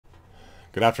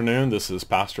Good afternoon. This is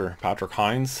Pastor Patrick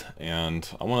Hines, and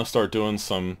I want to start doing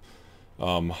some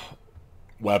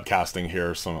webcasting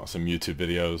here, some YouTube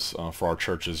videos for our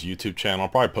church's YouTube channel. I'll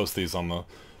probably post these on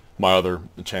my other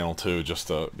channel too, just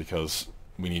because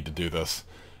we need to do this,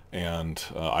 and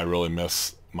I really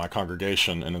miss my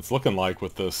congregation, and it's looking like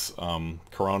with this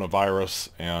coronavirus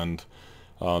and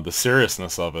the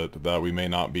seriousness of it that we may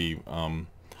not be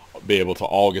able to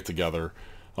all get together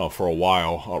for a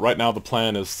while. Right now the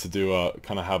plan is to do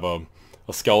kind of have a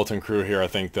skeleton crew here. I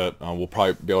think that we'll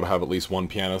probably be able to have at least one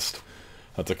pianist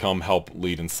to come help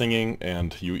lead in singing,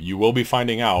 and you will be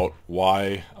finding out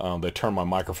why they turn my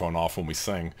microphone off when we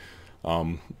sing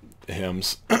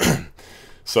hymns.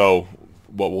 So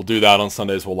what we'll do that on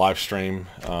Sundays, we'll live stream,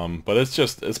 but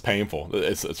it's painful.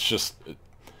 It's just,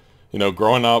 you know,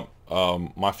 growing up,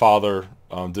 my father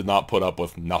did not put up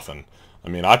with nothing. I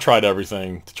mean, I tried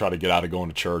everything to try to get out of going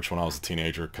to church when I was a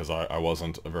teenager, because I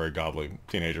wasn't a very godly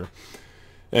teenager,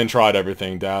 and tried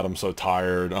everything. Dad, I'm so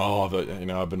tired. Oh,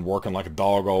 I've been working like a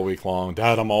dog all week long.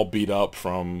 Dad, I'm all beat up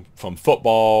from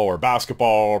football or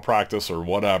basketball or practice or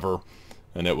whatever.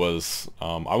 And it was,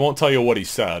 I won't tell you what he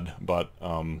said, but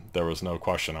there was no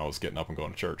question I was getting up and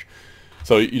going to church.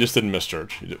 So you just didn't miss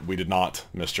church. We did not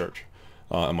miss church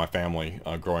in my family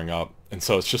growing up. And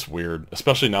so it's just weird,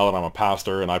 especially now that I'm a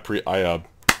pastor, and I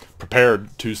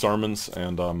prepared 2 sermons,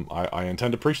 and I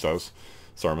intend to preach those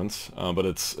sermons. But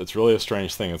it's really a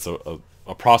strange thing. It's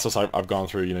a process I've gone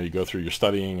through. You know, you go through your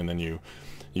studying, and then you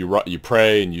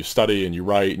pray, and you study, and you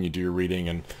write, and you do your reading,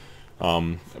 and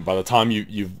by the time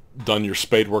you've done your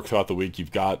spade work throughout the week,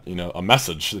 you've got, you know, a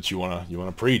message that you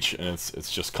wanna preach, and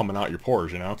it's just coming out your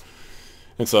pores, you know.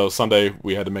 And so Sunday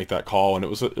we had to make that call, and it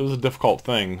was a difficult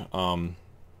thing,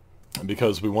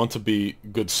 because we want to be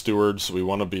good stewards. We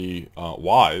want to be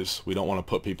wise. We don't want to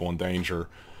put people in danger,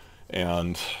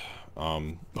 and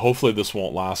hopefully this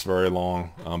won't last very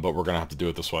long, but we're gonna have to do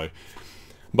it this way.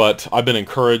 But I've been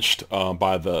encouraged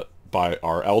by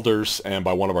our elders and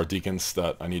by one of our deacons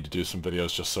that I need to do some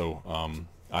videos, just so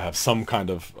I have some kind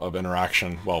of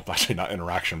interaction. Well, actually not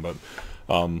interaction, but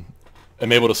I'm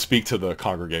able to speak to the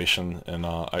congregation, and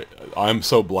I'm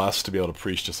so blessed to be able to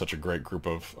preach to such a great group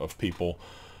of people,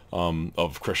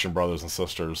 of Christian brothers and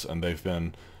sisters, and they've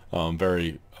been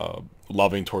very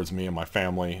loving towards me and my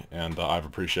family, and I've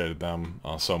appreciated them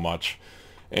so much.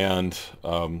 And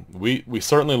we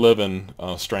certainly live in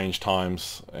strange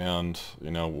times, and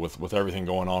you know, with everything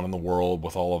going on in the world,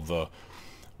 with all of the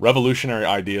revolutionary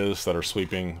ideas that are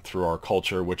sweeping through our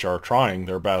culture, which are trying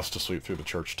their best to sweep through the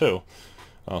church too,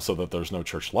 so that there's no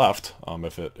church left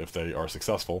if they are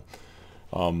successful.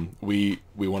 We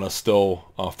want to still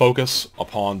focus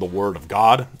upon the Word of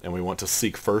God, and we want to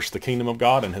seek first the kingdom of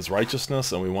God and His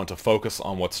righteousness, and we want to focus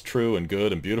on what's true and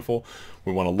good and beautiful.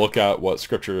 We want to look at what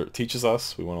Scripture teaches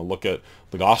us. We want to look at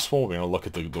the gospel. We want to look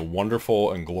at the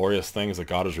wonderful and glorious things that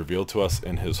God has revealed to us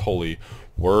in His holy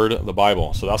Word, the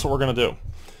Bible. So that's what we're going to do.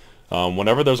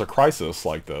 Whenever there's a crisis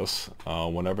like this,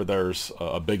 whenever there's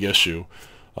a big issue,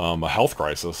 a health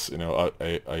crisis, you know,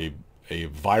 a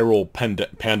viral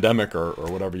pandemic or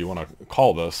whatever you want to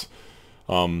call this,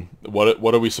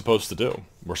 what are we supposed to do?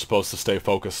 We're supposed to stay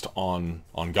focused on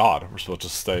God. We're supposed to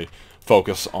stay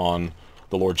focused on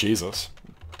the Lord Jesus.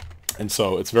 And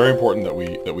so it's very important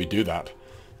that we do that,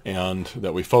 and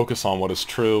that we focus on what is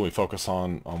true. We focus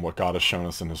on what God has shown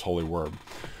us in His holy Word.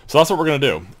 So that's what we're going to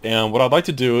do. And what I'd like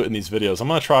to do in these videos, I'm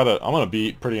going to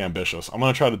be pretty ambitious. I'm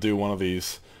going to try to do one of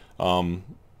these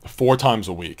 4 times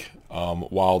a week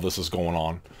while this is going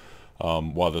on,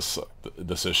 while this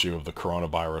issue of the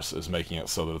coronavirus is making it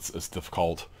so that it's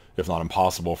difficult, if not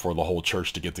impossible, for the whole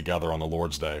church to get together on the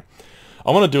Lord's Day.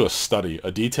 I want to do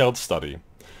a detailed study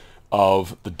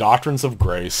of the doctrines of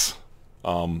grace,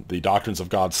 the doctrines of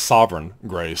God's sovereign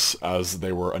grace as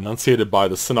they were enunciated by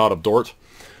the Synod of Dort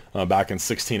back in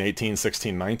 1618,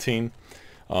 1619,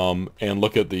 and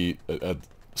look at at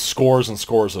scores and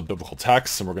scores of biblical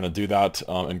texts, and we're going to do that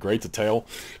in great detail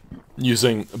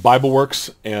using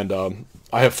BibleWorks. And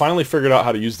I have finally figured out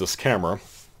how to use this camera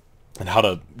and how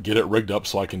to get it rigged up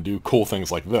so I can do cool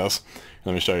things like this.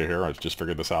 Let me show you here. I just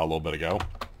figured this out a little bit ago.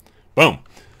 Boom!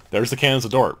 There's the Canons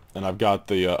of Dort, and I've got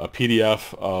a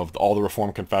PDF of all the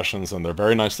Reformed confessions, and they're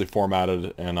very nicely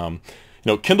formatted. And you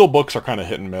know, Kindle books are kind of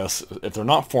hit and miss. If they're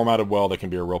not formatted well, they can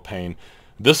be a real pain.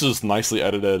 This is nicely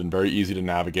edited and very easy to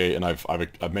navigate, and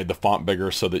I've made the font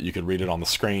bigger so that you could read it on the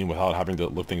screen without having to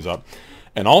look things up.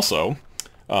 And also,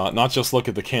 not just look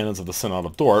at the canons of the Synod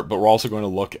of Dort, but we're also going to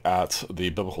look at the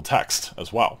biblical text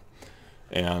as well.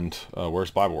 And where's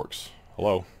BibleWorks?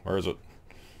 Hello, where is it?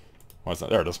 Why is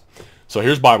that? There it is. So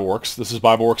here's BibleWorks. This is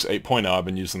BibleWorks 8.0. I've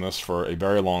been using this for a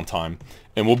very long time.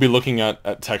 And we'll be looking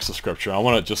at text of Scripture. I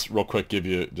want to just real quick try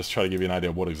to give you an idea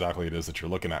of what exactly it is that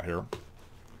you're looking at here.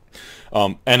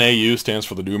 NAU stands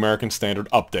for the New American Standard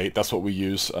Update. That's what we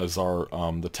use as our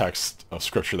the text of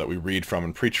Scripture that we read from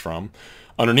and preach from.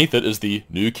 Underneath it is the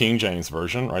New King James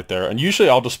Version right there. And usually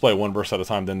I'll display one verse at a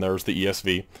time. Then there's the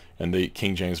ESV and the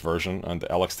King James Version and the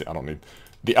LXT. I don't need...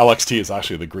 The LXT is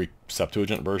actually the Greek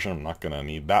Septuagint version. I'm not going to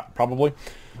need that probably.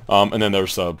 And then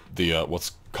there's the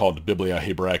what's called Biblia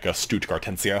Hebraica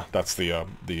Stuttgartensia. That's the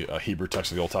Hebrew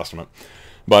text of the Old Testament.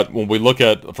 But when we look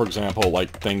at, for example,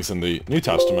 like things in the New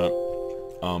Testament,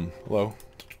 hello.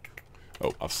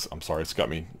 Oh, I'm sorry. It's got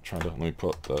me trying to. Let me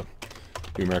put the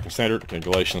New American Standard. Okay,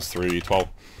 Galatians 3:12.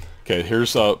 Okay,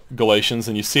 here's Galatians,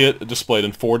 and you see it displayed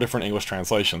in 4 different English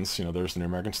translations. You know, there's the New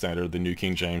American Standard, the New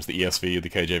King James, the ESV, the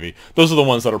KJV. Those are the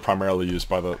ones that are primarily used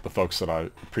by the folks that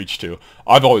I preach to.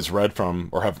 I've always read from,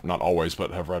 or have not always, but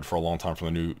have read for a long time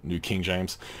from the New King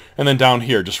James. And then down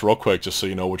here, just real quick, just so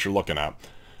you know what you're looking at.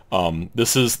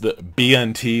 This is the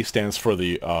BNT stands for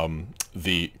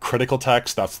the critical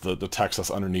text. That's the text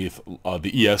that's underneath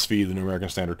the ESV, the New American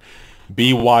Standard.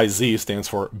 BYZ stands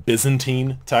for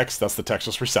Byzantine text. That's the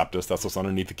Textus Receptus. That's what's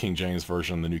underneath the King James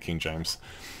Version, the New King James.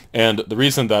 And the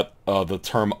reason that the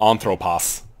term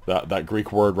anthropos, that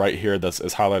Greek word right here is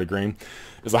highlighted green,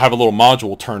 is I have a little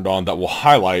module turned on that will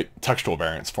highlight textual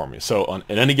variants for me. So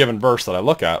in any given verse that I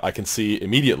look at, I can see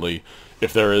immediately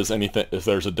if there's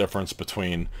a difference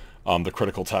between the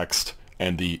critical text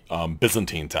and the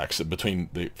Byzantine text, between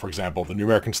for example, the New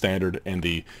American Standard and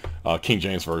the King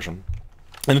James Version.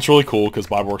 And it's really cool because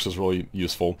BibleWorks is really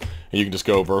useful, and you can just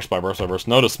go verse by verse by verse.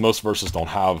 Notice most verses don't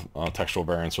have textual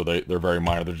variants, or they're very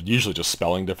minor. They're usually just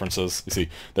spelling differences. You see,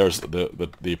 there's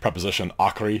the preposition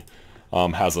akri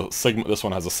has a sigma. This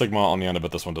one has a sigma on the end of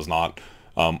it. This one does not.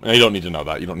 And you don't need to know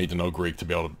that. You don't need to know Greek to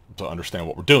be able to understand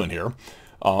what we're doing here.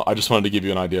 I just wanted to give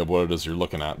you an idea of what it is you're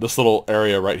looking at. This little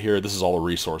area right here, this is all the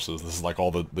resources. This is like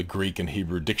all the Greek and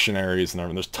Hebrew dictionaries and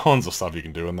everything. There's tons of stuff you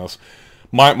can do in this.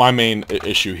 My main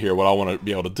issue here, what I want to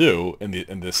be able to do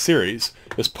in this series,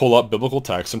 is pull up biblical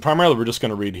text, and primarily we're just going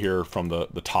to read here from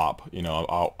the top. You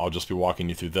know, I'll just be walking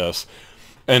you through this,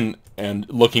 and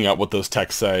looking at what those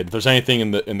texts say. If there's anything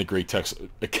in the Greek text,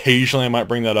 occasionally I might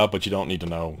bring that up, but you don't need to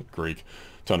know Greek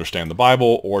to understand the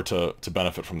Bible or to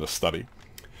benefit from this study.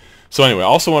 So anyway, I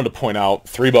also wanted to point out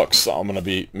 3 books I'm going to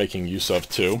be making use of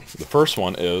too. The first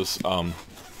one is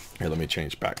here. Let me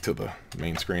change back to the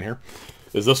main screen here.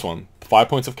 Is this one, 5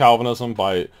 Points of Calvinism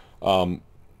by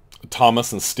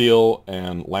Thomas and Steele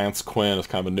and Lance Quinn. Is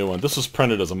kind of a new one. This was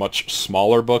printed as a much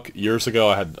smaller book years ago.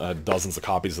 I had dozens of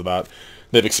copies of that.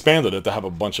 They've expanded it to have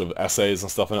a bunch of essays and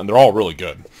stuff in it, and they're all really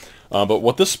good. But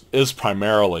what this is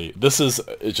primarily, this is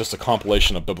just a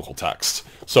compilation of biblical texts.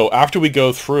 So after we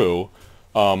go through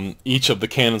each of the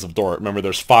Canons of Dort, remember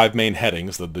there's 5 main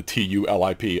headings, the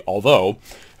TULIP, although,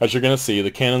 as you're going to see,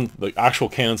 the actual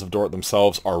Canons of Dort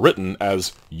themselves are written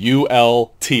as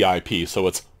ULTIP, so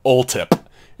it's ULTIP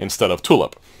instead of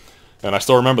tulip. And I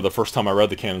still remember the first time I read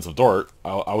the Canons of Dort,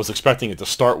 I was expecting it to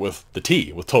start with the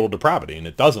T, with total depravity, and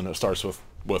it doesn't. It starts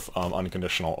with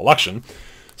unconditional election.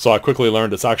 So I quickly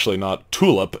learned it's actually not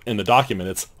tulip in the document,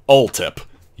 it's ULTIP.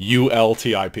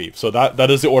 ULTIP. So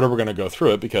that is the order we're going to go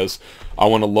through it, because I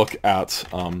want to look at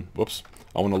I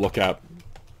want to look at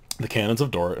the Canons of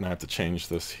Dort, and I have to change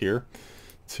this here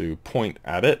to point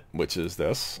at it, which is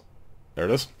this. There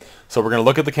it is. So we're going to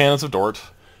look at the Canons of Dort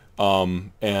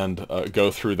and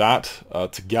go through that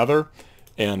together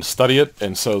and study it.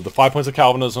 And so the 5 Points of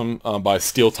Calvinism by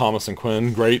Steele, Thomas, and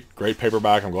Quinn, great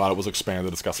paperback. I'm glad it was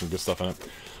expanded. It's got some good stuff in it.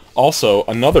 Also,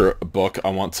 another book I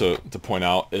want to point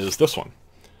out is this one,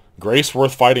 Grace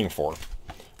Worth Fighting For.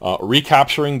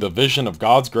 Recapturing the Vision of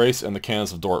God's Grace in the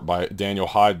Canons of Dort by Daniel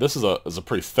Hyde. This is a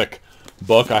pretty thick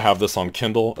book. I have this on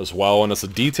Kindle as well, and it's a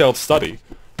detailed study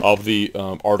of the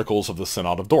articles of the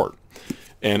Synod of Dort.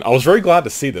 And I was very glad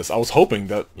to see this. I was hoping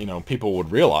that people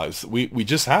would realize we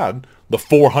just had the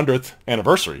 400th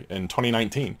anniversary in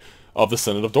 2019 of the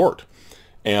Synod of Dort.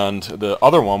 And the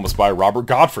other one was by Robert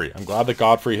Godfrey. I'm glad that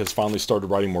Godfrey has finally started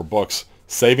writing more books.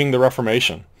 Saving the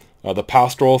Reformation. The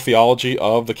Pastoral Theology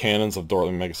of the Canons of Dort.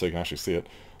 Let me make it so you can actually see it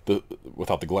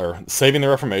without the glare. Saving the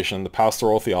Reformation, the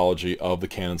Pastoral Theology of the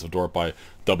Canons of Dort by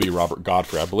W. Robert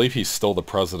Godfrey. I believe he's still the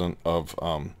president of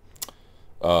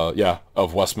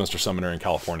Westminster Seminary in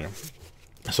California.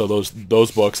 So those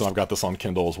books, and I've got this on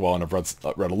Kindle as well, and I've read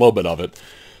a little bit of it.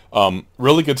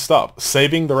 Really good stuff.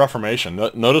 Saving the Reformation.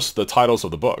 Notice the titles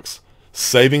of the books.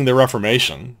 Saving the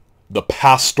Reformation, the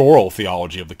Pastoral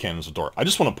Theology of the Canons of Dort. I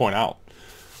just want to point out,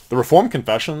 the Reformed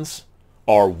Confessions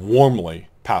are warmly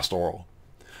pastoral.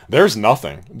 There's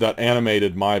nothing that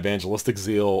animated my evangelistic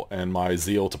zeal and my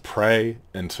zeal to pray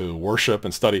and to worship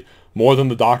and study more than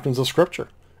the doctrines of Scripture.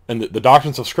 And the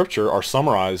doctrines of Scripture are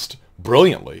summarized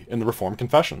brilliantly in the Reformed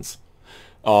Confessions.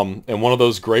 And one of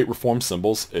those great Reformed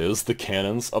symbols is the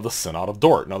Canons of the Synod of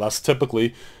Dort. Now that's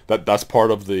typically, that's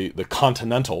part of the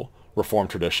Continental Reformed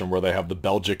tradition, where they have the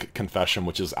Belgic Confession,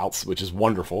 which is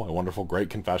wonderful, a wonderful, great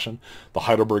confession, the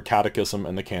Heidelberg Catechism,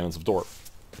 and the Canons of Dort.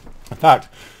 In fact,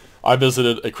 I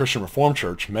visited a Christian Reformed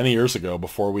church many years ago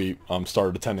before we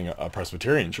started attending a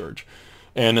Presbyterian church.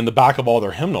 And in the back of all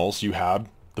their hymnals, you had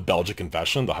the Belgic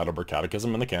Confession, the Heidelberg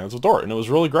Catechism, and the Canons of Dort. And it was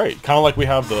really great. Kind of like we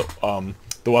have the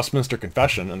Westminster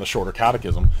Confession and the Shorter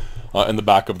Catechism in the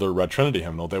back of the Red Trinity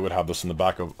hymnal. They would have this in the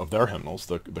back of their hymnals.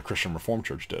 The Christian Reformed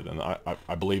Church did. And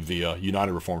I believe the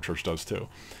United Reformed Church does too.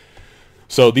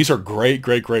 So these are great,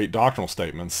 great, great doctrinal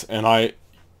statements. And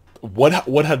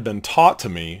what had been taught to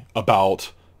me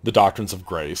about the doctrines of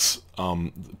grace,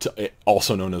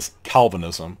 also known as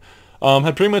Calvinism,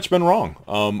 had pretty much been wrong.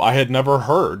 I had never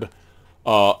heard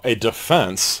a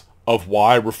defense of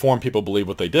why Reformed people believe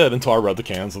what they did until I read the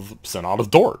Canons of the Synod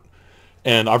of Dort.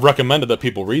 And I've recommended that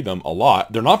people read them a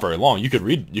lot. They're not very long. You could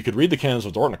read the Canons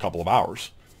of Dort in a couple of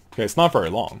hours. Okay, it's not very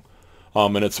long.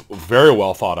 And it's very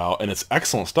well thought out, and it's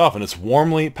excellent stuff, and it's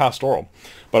warmly pastoral.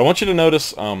 But I want you to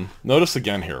notice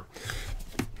again here.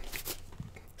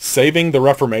 Saving the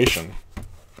Reformation.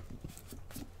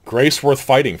 Grace worth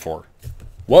fighting for.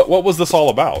 What was this all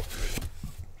about?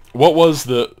 What was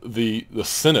the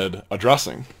Synod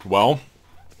addressing? Well,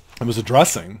 it was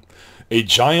addressing a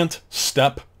giant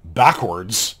step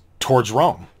backwards towards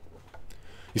Rome.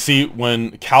 You see,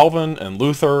 when Calvin and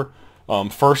Luther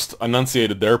first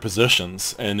enunciated their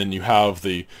positions, and then you have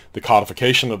the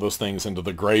codification of those things into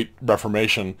the great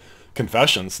Reformation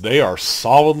confessions, they are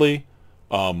solidly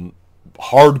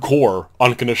hardcore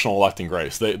unconditional electing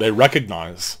grace. They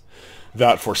recognize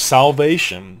that for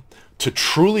salvation to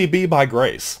truly be by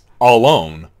grace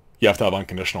alone, you have to have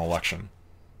unconditional election.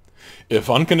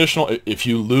 If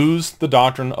you lose the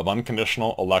doctrine of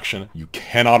unconditional election, you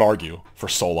cannot argue for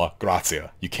sola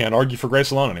gratia. You can't argue for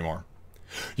grace alone anymore.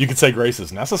 You could say grace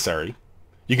is necessary.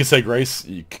 You could say grace,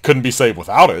 you couldn't be saved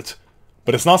without it,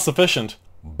 but it's not sufficient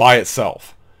by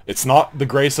itself. It's not the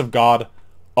grace of God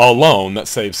alone that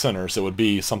saves sinners. It would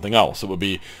be something else. It would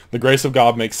be the grace of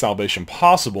God makes salvation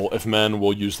possible if men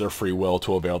will use their free will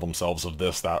to avail themselves of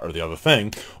this, that, or the other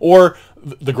thing. Or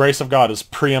the grace of God is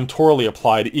preemptorily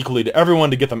applied equally to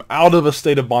everyone to get them out of a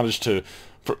state of bondage to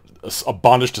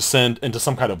sin into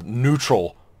some kind of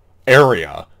neutral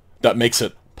area that makes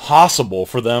it possible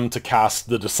for them to cast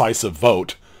the decisive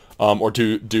vote or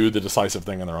to do the decisive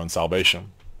thing in their own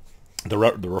salvation. The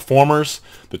Reformers,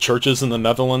 the churches in the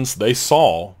Netherlands, they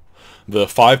saw the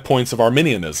 5 points of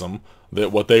Arminianism,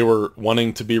 that what they were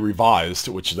wanting to be revised,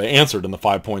 which they answered in the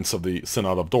 5 points of the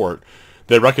Synod of Dort.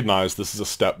 They recognized this is a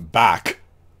step back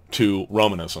to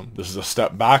Romanism. This is a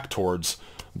step back towards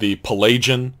the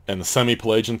Pelagian and the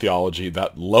semi-Pelagian theology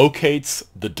that locates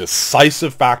the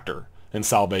decisive factor in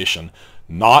salvation,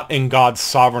 not in God's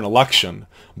sovereign election,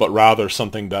 but rather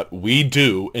something that we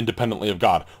do independently of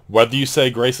God. Whether you say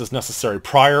grace is necessary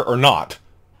prior or not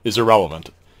is irrelevant.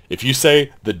 If you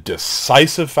say the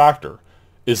decisive factor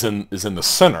is in the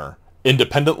sinner,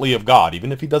 independently of God,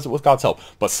 even if he does it with God's help,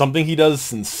 but something he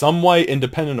does in some way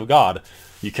independent of God,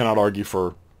 you cannot argue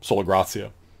for sola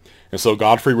gratia. And so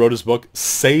Godfrey wrote his book,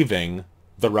 Saving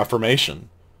the Reformation,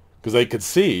 because they could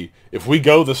see if we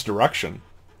go this direction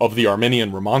of the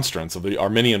Arminian remonstrance, of the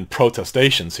Arminian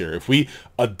protestations here, if we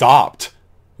adopt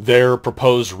their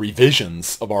proposed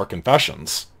revisions of our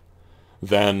confessions,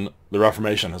 then the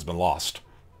Reformation has been lost.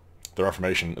 The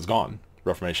Reformation is gone.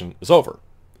 The Reformation is over.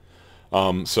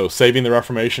 So Saving the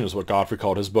Reformation is what Godfrey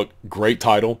called his book. Great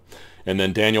title. And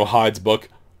then Daniel Hyde's book,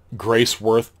 Grace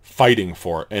Worth Fighting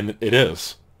For. And it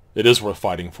is. It is worth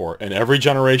fighting for. And every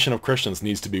generation of Christians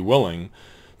needs to be willing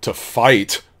to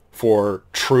fight for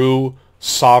true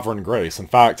sovereign grace. In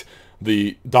fact,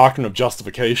 the doctrine of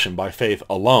justification by faith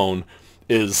alone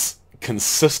is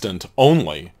consistent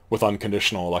only with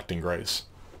unconditional electing grace.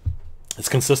 It's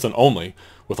consistent only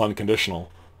with unconditional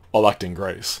electing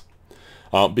grace.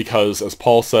 Because as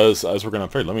Paul says, as we're going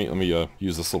to, let me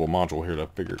use this little module here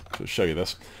to show you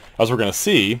this. As we're going to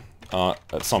see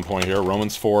at some point here,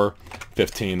 Romans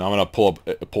 4:15. I'm going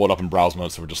to pull it up in browse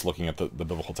mode, so we're just looking at the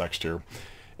biblical text here.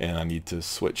 And I need to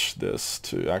switch this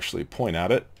to actually point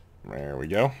at it. There we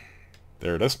go.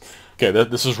 There it is. Okay,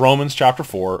 this is Romans chapter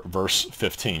 4, verse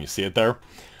 15. You see it there?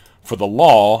 For the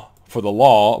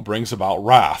law brings about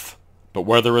wrath, but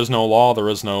where there is no law, there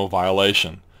is no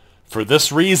violation. For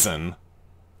this reason,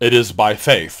 It is by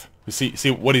faith. You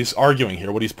see what he's arguing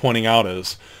here, what he's pointing out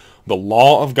is the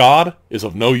law of God is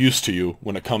of no use to you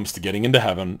when it comes to getting into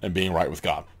heaven and being right with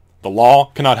God. The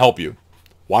law cannot help you.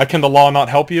 Why can the law not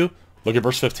help you? Look at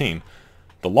verse 15.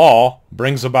 The law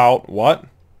brings about what?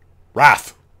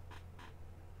 Wrath.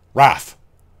 Wrath.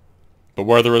 But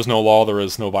where there is no law, there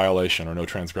is no violation or no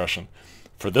transgression.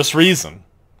 For this reason,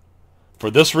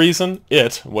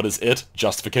 what is it?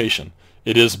 Justification.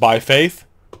 It is by faith,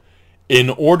 in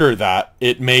order that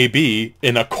it may be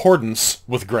in accordance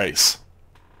with grace.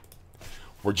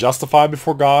 We're justified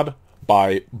before God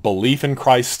by belief in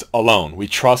Christ alone. We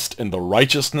trust in the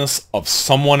righteousness of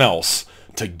someone else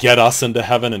to get us into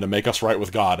heaven and to make us right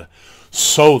with God,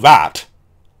 so that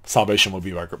salvation will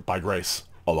be by grace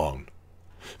alone.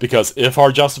 Because if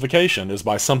our justification is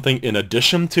by something in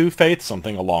addition to faith,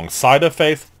 something alongside of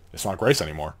faith, it's not grace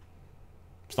anymore.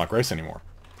 It's not grace anymore.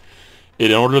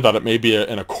 In order that it may be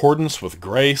in accordance with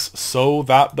grace, so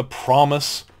that the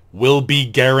promise will be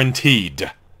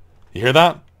guaranteed. You hear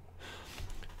that?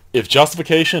 If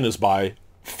justification is by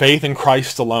faith in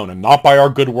Christ alone, and not by our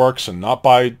good works, and not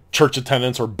by church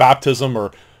attendance or baptism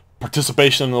or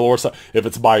participation in the Lord's Supper, if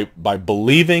it's by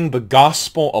believing the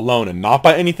gospel alone and not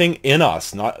by anything in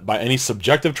us, not by any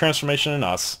subjective transformation in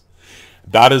us,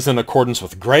 that is in accordance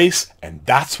with grace, and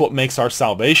that's what makes our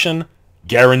salvation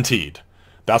guaranteed.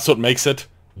 That's what makes it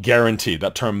guaranteed.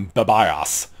 That term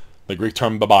babios, the Greek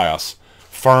term babios,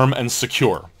 firm and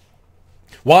secure.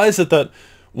 Why is it that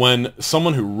when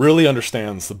someone who really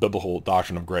understands the biblical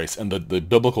doctrine of grace and the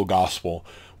biblical gospel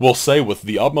will say with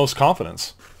the utmost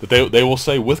confidence, that they will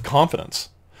say with confidence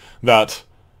that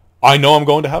I know I'm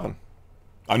going to heaven.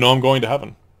 I know I'm going to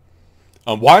heaven.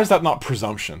 Why is that not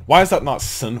presumption? Why is that not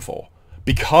sinful?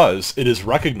 Because it is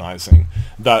recognizing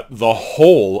that the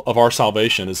whole of our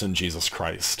salvation is in Jesus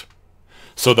Christ.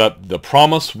 So that the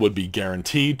promise would be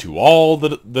guaranteed to all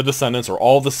the descendants or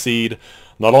all the seed,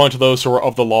 not only to those who are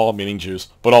of the law, meaning Jews,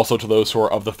 but also to those who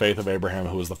are of the faith of Abraham,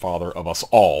 who is the father of us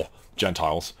all,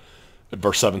 Gentiles.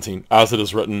 Verse 17, as it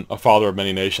is written, a father of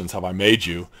many nations have I made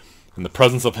you, in the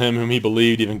presence of him whom he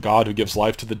believed, even God who gives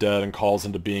life to the dead and calls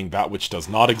into being that which does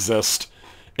not exist.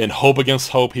 In hope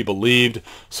against hope he believed,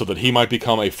 so that he might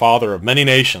become a father of many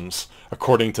nations,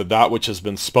 according to that which has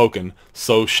been spoken,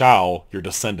 so shall your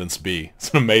descendants be. It's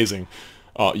an amazing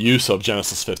use of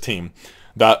Genesis 15.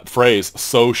 That phrase,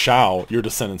 so shall your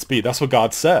descendants be. That's what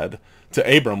God said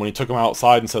to Abram when he took him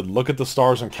outside and said, look at the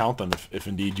stars and count them if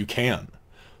indeed you can.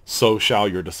 So shall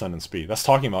your descendants be. That's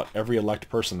talking about every elect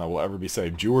person that will ever be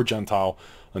saved, Jew or Gentile,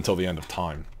 until the end of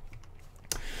time.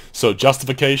 So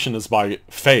justification is by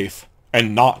faith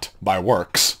and not by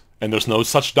works. And there's no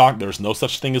such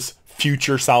thing as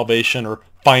future salvation or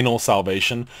final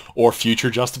salvation or future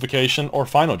justification or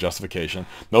final justification.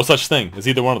 No such thing as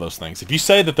either one of those things. If you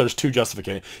say that there's two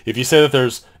justifications, if you say that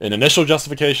there's an initial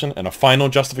justification and a final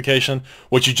justification,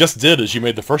 what you just did is you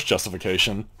made the first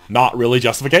justification not really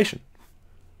justification.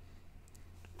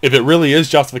 If it really is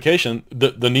justification,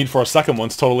 the need for a second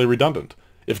one's totally redundant.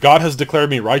 If God has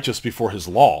declared me righteous before his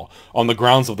law on the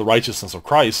grounds of the righteousness of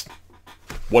Christ,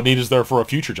 what need is there for a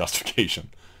future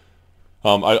justification?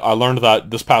 I learned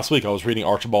that this past week. I was reading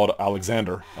Archibald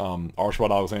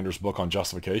Alexander's book on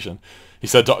justification. He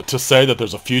said to say that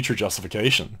there's a future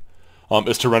justification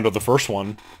is to render the first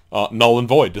one null and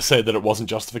void, to say that it wasn't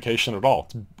justification at all.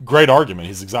 It's a great argument.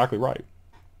 He's exactly right.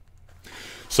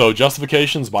 So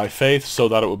justification is by faith so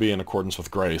that it will be in accordance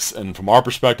with grace. And from our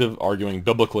perspective, arguing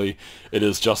biblically, it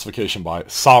is justification by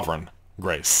sovereign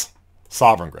grace.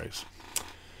 Sovereign grace.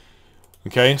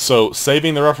 Okay, so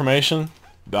saving the Reformation,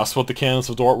 that's what the Canons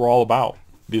of Dort were all about.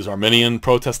 These Arminian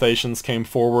protestations came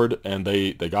forward and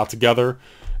they got together,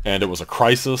 and it was a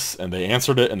crisis, and they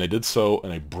answered it, and they did so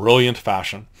in a brilliant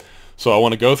fashion. So I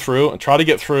want to go through and try to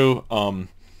get through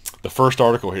the first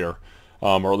article here,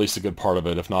 or at least a good part of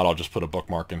it. If not, I'll just put a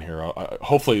bookmark in here.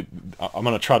 Hopefully, I'm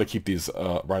going to try to keep these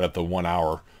right at the 1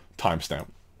 hour timestamp.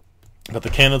 But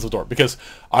the Canons of Dort, because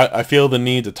I feel the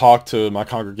need to talk to my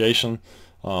congregation.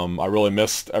 I really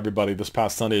missed everybody this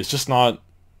past Sunday. It's just not,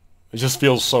 it just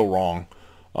feels so wrong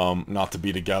not to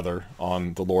be together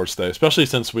on the Lord's Day, especially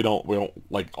since we don't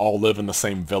like all live in the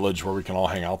same village where we can all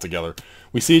hang out together.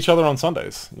 We see each other on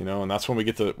Sundays, you know, and that's when we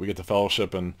get to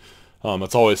fellowship, and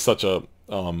it's always such a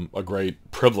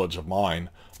great privilege of mine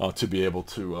to be able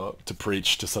to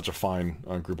preach to such a fine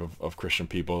group of Christian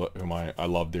people whom I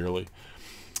love dearly.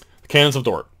 The Canons of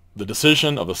Dort. The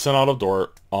decision of the Synod of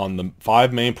Dort on the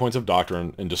 5 main points of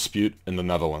doctrine in dispute in the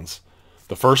Netherlands.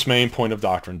 The first main point of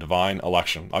doctrine, divine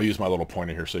election. I'll use my little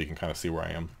pointer here so you can kind of see where I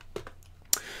am.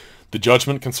 The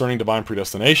judgment concerning divine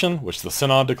predestination, which the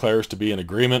Synod declares to be in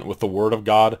agreement with the Word of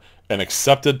God and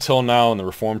accepted till now in the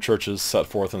Reformed churches set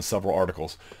forth in several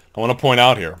articles. I want to point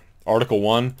out here, Article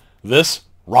 1, this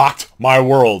rocked my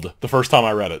world the first time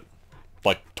I read it,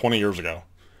 like 20 years ago.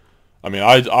 I mean,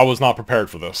 I was not prepared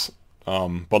for this.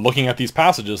 But looking at these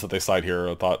passages that they cite here,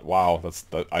 I thought, wow,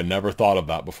 I never thought of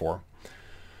that before.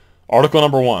 Article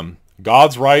number 1,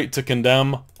 God's right to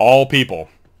condemn all people.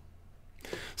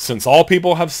 Since all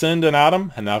people have sinned in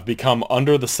Adam and have become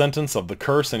under the sentence of the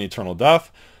curse and eternal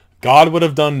death, God would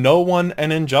have done no one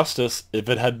an injustice if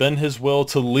it had been his will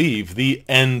to leave the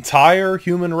entire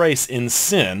human race in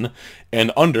sin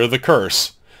and under the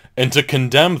curse, and to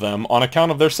condemn them on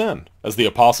account of their sin. As the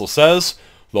apostle says,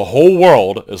 the whole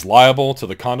world is liable to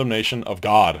the condemnation of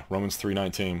God, Romans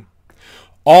 3:19.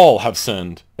 All have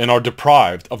sinned and are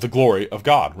deprived of the glory of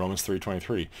God, Romans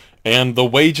 3:23. And the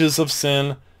wages of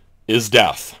sin is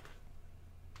death.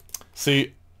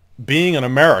 See, being an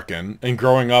American and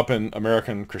growing up in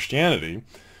American Christianity,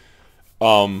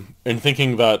 and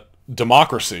thinking that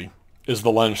democracy is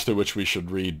the lens through which we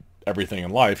should read everything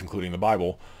in life, including the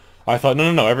Bible, I thought,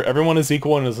 no, everyone is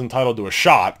equal and is entitled to a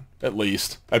shot, at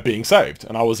least, at being saved.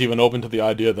 And I was even open to the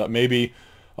idea that maybe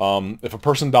if a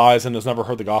person dies and has never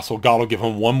heard the gospel, God will give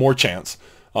him one more chance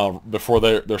before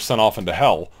they're sent off into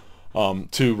hell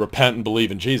to repent and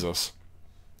believe in Jesus.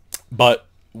 But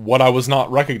what I was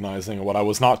not recognizing and what I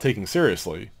was not taking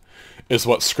seriously is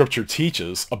what Scripture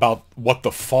teaches about what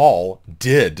the fall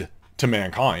did to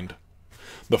mankind.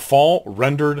 The fall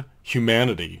rendered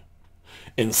humanity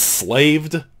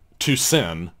enslaved to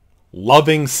sin,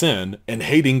 loving sin, and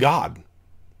hating God.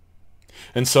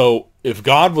 And so if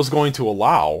God was going to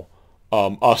allow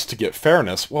us to get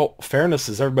fairness, well, fairness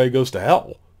is everybody goes to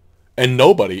hell. And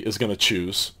nobody is going to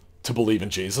choose to believe in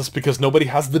Jesus because nobody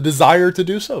has the desire to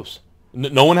do so.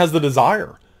 No one has the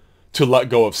desire to let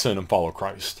go of sin and follow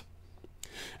Christ.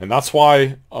 And that's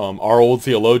why our old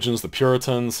theologians, the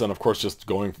Puritans, and of course just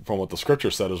going from what the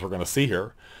Scripture said, as we're going to see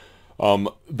here,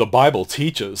 the Bible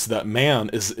teaches that man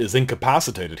is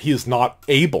incapacitated. He is not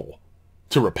able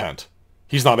to repent.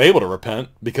 He's not able to repent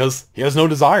because he has no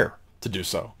desire to do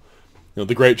so. You know,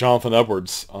 the great Jonathan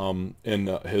Edwards, in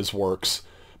his works,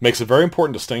 makes a very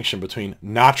important distinction between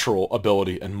natural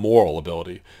ability and moral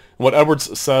ability. And what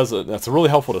Edwards says, that's a really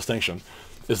helpful distinction,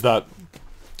 is that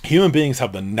human beings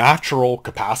have the natural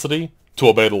capacity to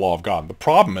obey the law of God. The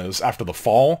problem is, after the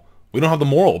fall, we don't have the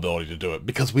moral ability to do it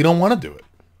because we don't want to do it.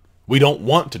 We don't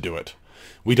want to do it.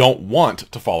 We don't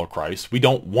want to follow Christ. We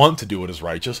don't want to do what is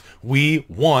righteous. We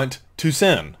want to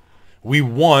sin. We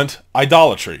want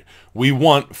idolatry. We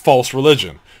want false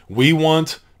religion. We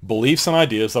want beliefs and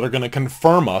ideas that are going to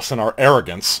confirm us in our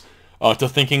arrogance to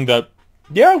thinking that,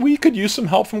 yeah, we could use some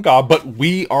help from God, but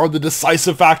we are the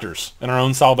decisive factors in our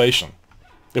own salvation,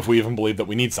 if we even believe that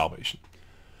we need salvation.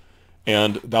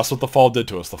 And that's what the fall did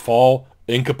to us. The fall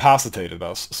incapacitated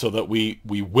us so that we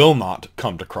will not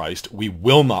come to Christ. We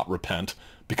will not repent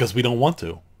because we don't want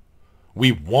to.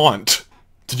 We want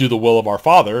to do the will of our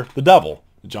father, the devil.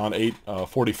 John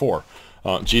 8:44.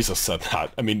 Jesus said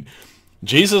that. I mean,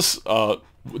 Jesus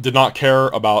did not care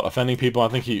about offending people. I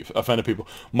think he offended people.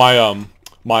 My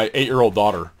 8-year-old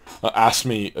daughter asked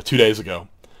me 2 days ago.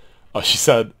 She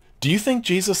said, "Do you think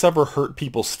Jesus ever hurt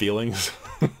people's feelings?"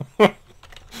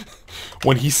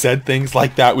 When he said things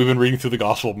like that, we've been reading through the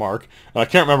Gospel of Mark, and I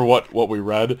can't remember what we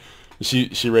read.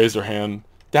 She raised her hand.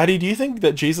 "Daddy, do you think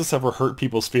that Jesus ever hurt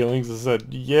people's feelings?" I said,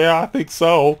 "Yeah, I think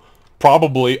so.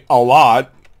 Probably a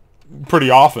lot.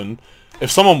 Pretty often." If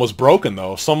someone was broken,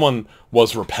 though, if someone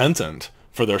was repentant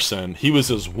for their sin, he was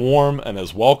as warm and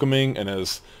as welcoming and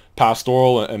as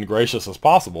pastoral and gracious as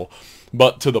possible.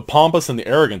 But to the pompous and the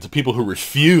arrogant, to people who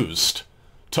refused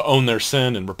to own their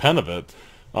sin and repent of it,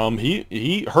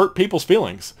 he hurt people's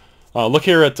feelings. Look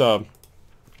here at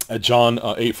John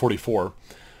 8:44.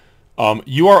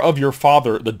 "You are of your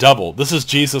father, the devil." This is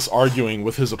Jesus arguing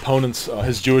with his opponents,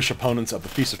 his Jewish opponents at the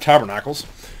Feast of Tabernacles,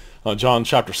 John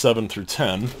chapter 7 through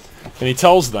 10. And he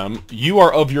tells them, "You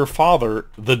are of your father,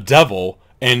 the devil,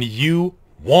 and you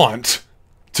want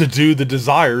to do the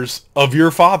desires of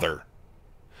your father.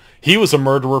 He was a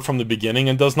murderer from the beginning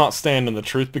and does not stand in the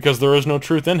truth because there is no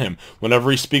truth in him.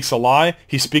 Whenever he speaks a lie,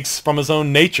 he speaks from his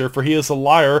own nature, for he is a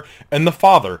liar and the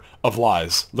father of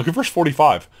lies." Look at verse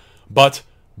 45. "But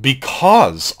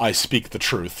because I speak the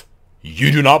truth,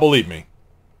 you do not believe me."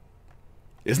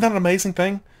 Isn't that an amazing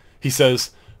thing? He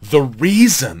says, the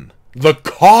reason, the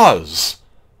cause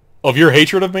of your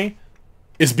hatred of me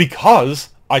is because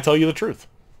I tell you the truth.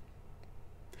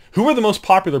 Who are the most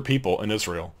popular people in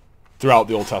Israel throughout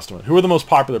the Old Testament? Who are the most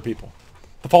popular people?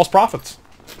 The false prophets.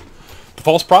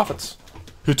 false prophets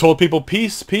who told people,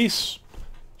 peace, peace,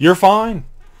 you're fine.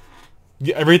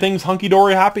 Everything's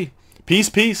hunky-dory happy. Peace,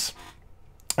 peace.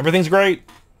 Everything's great.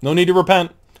 No need to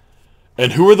repent.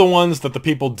 And who are the ones that the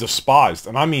people despised?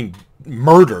 And I mean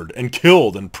murdered and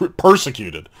killed and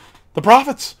persecuted. The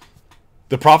prophets.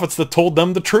 The prophets that told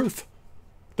them the truth.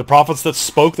 The prophets that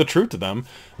spoke the truth to them.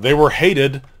 They were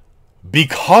hated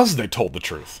because they told the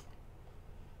truth.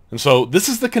 And so this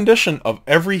is the condition of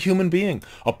every human being.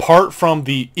 Apart from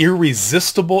the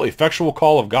irresistible, effectual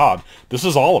call of God, this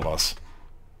is all of us.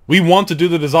 We want to do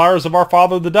the desires of our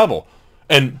father, the devil.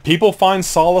 And people find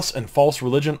solace in false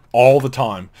religion all the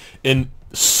time. In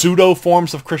pseudo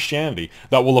forms of Christianity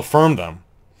that will affirm them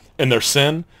in their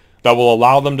sin, that will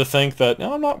allow them to think that,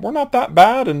 no, we're not that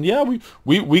bad, and yeah,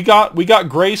 we got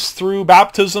grace through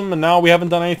baptism, and now we haven't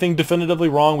done anything definitively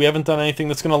wrong. We haven't done anything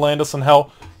that's going to land us in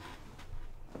hell.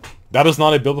 That is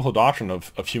not a biblical doctrine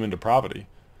of human depravity.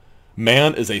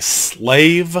 Man is a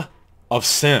slave of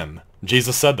sin.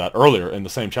 Jesus said that earlier in the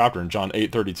same chapter in John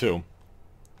 8:32.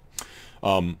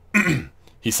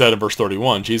 He said in verse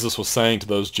 31, Jesus was saying to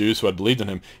those Jews who had believed in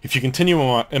him, if you continue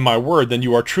in my word, then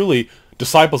you are truly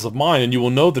disciples of mine, and you will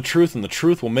know the truth, and the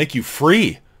truth will make you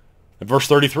free. In verse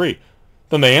 33,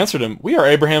 then they answered him, we are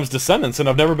Abraham's descendants and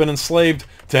have never been enslaved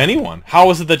to anyone. How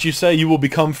is it that you say you will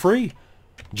become free?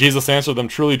 Jesus answered them,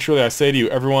 truly, truly, I say to you,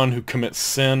 everyone who commits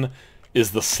sin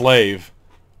is the slave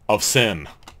of sin.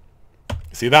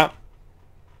 See that?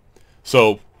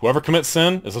 So whoever commits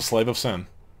sin is a slave of sin.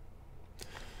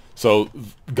 So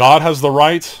God has the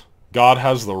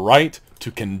right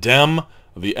to condemn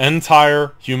the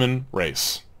entire human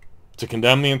race. To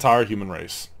condemn the entire human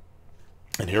race.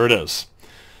 And here it is.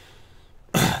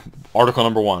 Article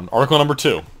number 1. Article number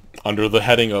 2, under the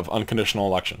heading of unconditional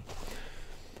election.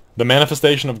 The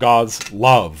manifestation of God's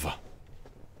love.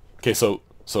 Okay, so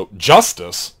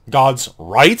justice, God's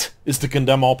right, is to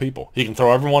condemn all people. He can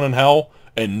throw everyone in hell,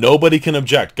 and nobody can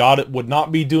object. God would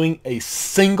not be doing a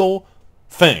single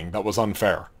thing that was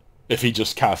unfair if he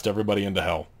just cast everybody into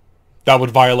hell. That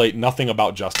would violate nothing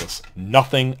about justice.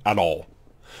 Nothing at all.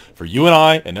 For you and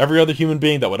I and every other human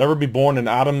being that would ever be born in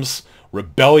Adam's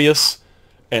rebellious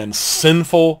and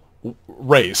sinful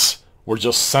race were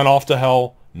just sent off to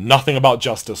hell. Nothing about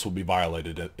justice would be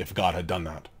violated if God had done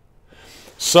that.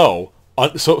 So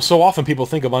often people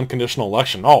think of unconditional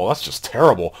election. Oh, that's just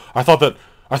terrible. I thought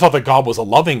that God was a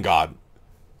loving God.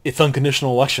 It's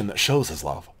unconditional election that shows his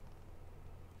love.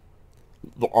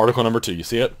 Article number 2, you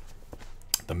see it?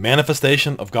 The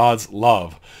manifestation of God's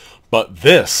love. But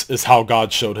this is how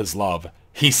God showed his love.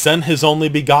 He sent his only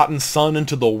begotten Son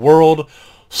into the world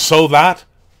so that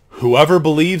whoever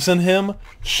believes in him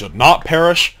should not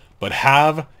perish, but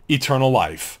have eternal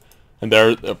life. And there,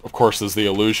 of course, is the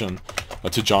allusion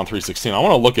to John 3:16. I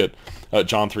want to look at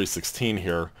John 3:16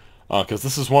 here, because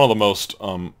this is one of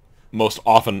the most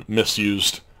often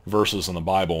misused verses in the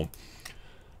Bible.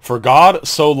 For God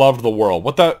so loved the world.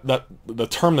 What the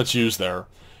term that's used there,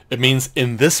 it means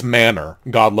in this manner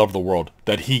God loved the world,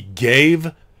 that he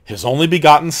gave his only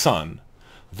begotten Son,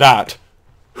 that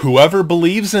whoever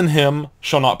believes in him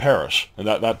shall not perish. And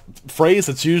that phrase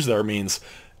that's used there means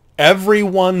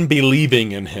everyone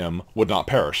believing in him would not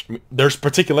perish. I mean, there's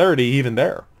particularity even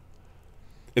there.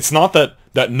 It's not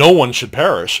that no one should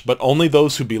perish, but only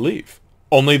those who believe.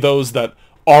 Only those that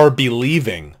are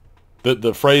believing.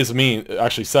 The phrase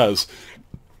actually says,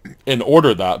 in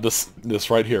order that, this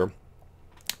right here,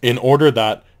 in order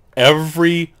that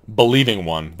every believing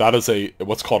one, that is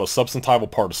what's called a substantival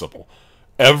participle,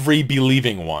 every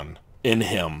believing one in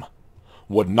him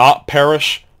would not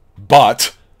perish,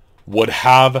 but would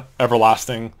have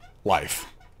everlasting life.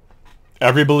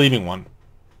 Every believing one,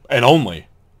 and only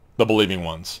the believing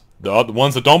ones. The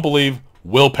ones that don't believe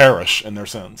will perish in their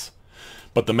sins.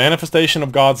 But the manifestation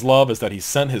of God's love is that he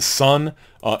sent his Son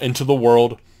into the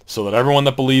world so that everyone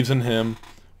that believes in him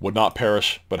would not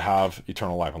perish but have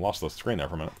eternal life. I lost the screen there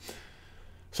for a minute.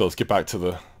 So let's get back to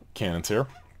the canons here.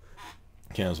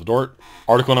 Canons of Dort.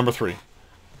 Article number 3.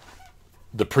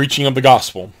 The preaching of the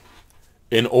gospel,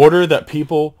 in order that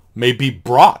people may be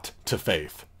brought to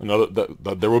faith.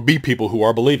 That there will be people who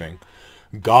are believing.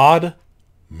 God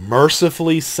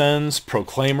mercifully sends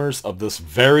proclaimers of this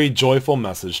very joyful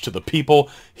message to the people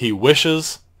he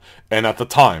wishes, and at the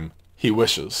time he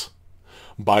wishes.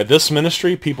 By this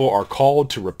ministry, people are called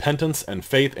to repentance and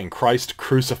faith in Christ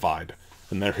crucified.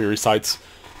 And there he recites,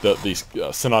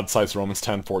 the Synod cites Romans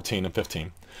 10, 14, and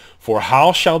 15. For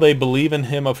how shall they believe in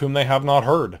him of whom they have not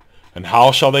heard? And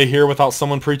how shall they hear without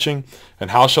someone preaching?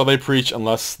 And how shall they preach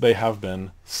unless they have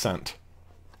been sent?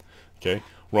 Okay,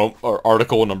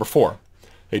 Article number 4.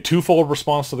 A twofold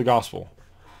response to the gospel.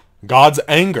 God's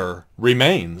anger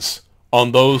remains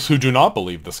on those who do not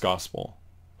believe this gospel.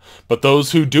 But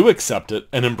those who do accept it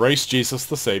and embrace Jesus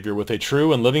the Savior with a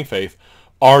true and living faith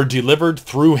are delivered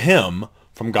through him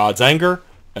from God's anger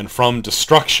and from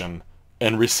destruction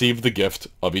and receive the gift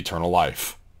of eternal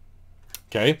life.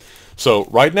 Okay? So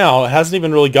right now, it hasn't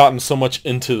even really gotten so much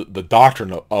into the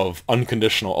doctrine of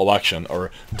unconditional election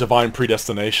or divine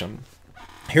predestination.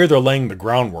 Here they're laying the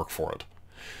groundwork for it.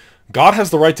 God has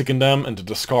the right to condemn and to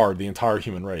discard the entire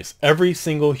human race. Every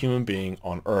single human being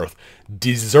on earth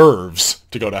deserves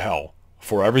to go to hell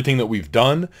for everything that we've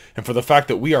done and for the fact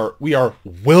that we are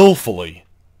willfully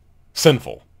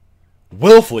sinful.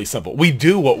 Willfully sinful. We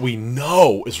do what we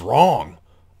know is wrong.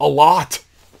 A lot.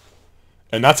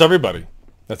 And that's everybody.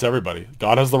 That's everybody.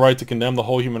 God has the right to condemn the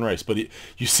whole human race. But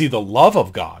you see the love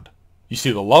of God. You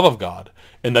see the love of God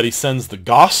in that he sends the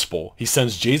gospel. He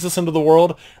sends Jesus into the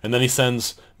world, and then he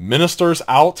sends ministers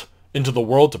out into the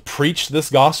world to preach this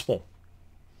gospel.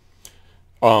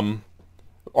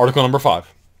 Article number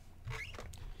 5.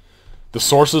 The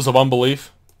sources of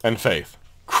unbelief and faith.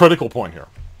 Critical point here.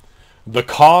 The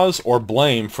cause or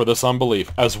blame for this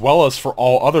unbelief, as well as for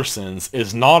all other sins,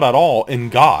 is not at all in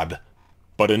God,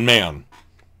 but in man.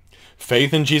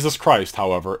 Faith in Jesus Christ,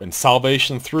 however, and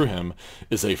salvation through him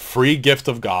is a free gift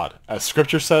of God. As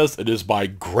Scripture says, it is by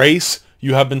grace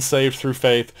you have been saved through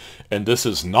faith, and this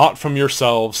is not from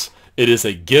yourselves. It is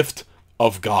a gift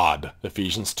of God.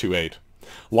 Ephesians 2:8.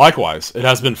 Likewise, it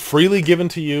has been freely given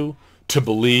to you to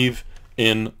believe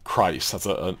in Christ. That's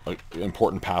an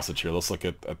important passage here. Let's look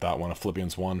at that one,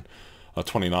 Philippians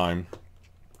 1:29.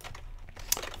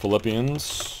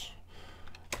 Philippians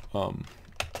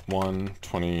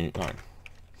 1:29.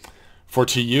 For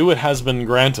to you it has been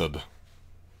granted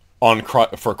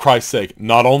for Christ's sake,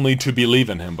 not only to believe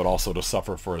in him, but also to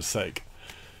suffer for his sake.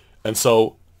 And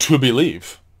so to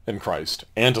believe in Christ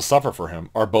and to suffer for him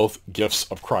are both gifts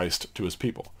of Christ to his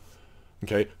people.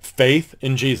 Okay? Faith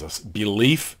in Jesus,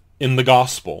 belief in the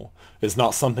gospel, is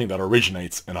not something that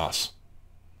originates in us.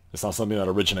 It's not something that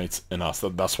originates in us.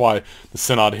 That's why the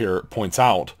Synod here points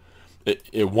out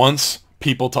it wants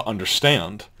people to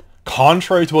understand,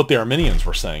 contrary to what the Arminians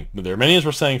were saying. The Arminians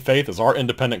were saying faith is our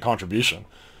independent contribution.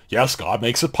 Yes, God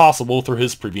makes it possible through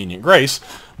his prevenient grace,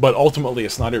 but ultimately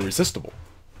it's not irresistible.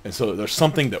 And so there's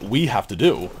something that we have to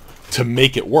do to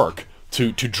make it work,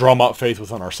 to drum up faith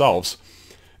within ourselves.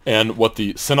 And what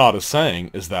the Synod is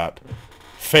saying is that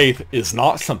faith is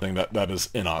not something that is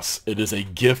in us. It is a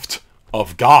gift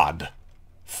of God.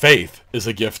 Faith is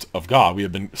a gift of God. We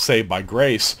have been saved by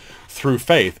grace through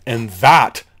faith, and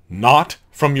that not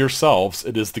from yourselves,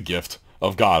 it is the gift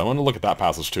of God. I want to look at that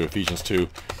passage too, Ephesians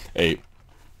 2:8.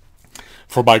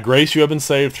 For by grace you have been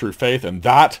saved through faith, and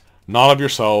that not of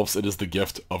yourselves, it is the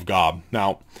gift of God.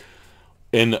 Now,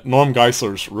 in Norm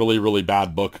Geisler's really, really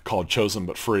bad book called Chosen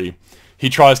But Free, he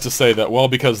tries to say that, well,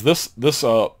 because this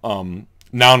noun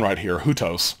right here,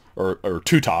 hutos, or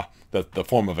tuta, that the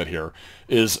form of it here,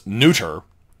 is neuter,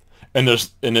 and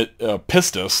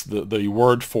pistis, the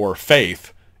word for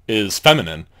faith, is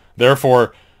feminine.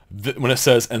 Therefore, when it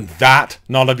says, and that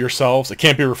not of yourselves, it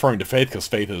can't be referring to faith because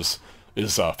faith is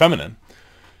feminine.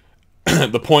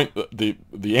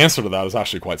 The answer to that is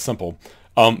actually quite simple.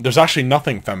 There's actually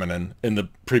nothing feminine in the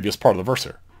previous part of the verse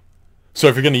here. So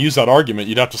if you're going to use that argument,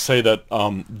 you'd have to say that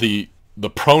the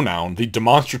pronoun, the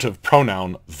demonstrative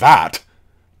pronoun that,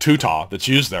 tuta, that's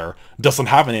used there, doesn't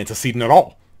have an antecedent at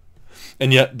all.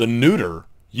 And yet the neuter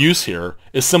use here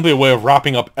is simply a way of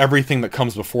wrapping up everything that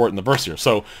comes before it in the verse here.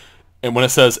 So, and when it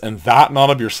says, and that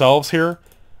not of yourselves here,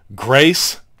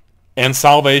 grace and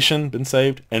salvation, been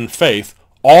saved, and faith,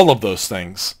 all of those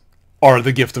things are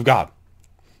the gift of God.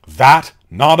 That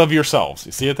not of yourselves.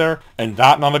 You see it there? And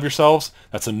that not of yourselves,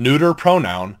 that's a neuter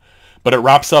pronoun, but it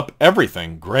wraps up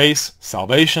everything, grace,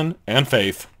 salvation, and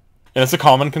faith. And it's a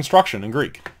common construction in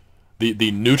Greek.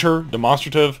 The neuter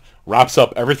demonstrative wraps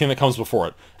up everything that comes before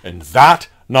it. And that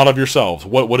not of yourselves.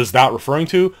 What is that referring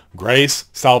to? Grace,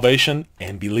 salvation,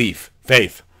 and belief.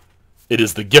 Faith. It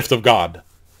is the gift of God.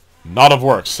 Not of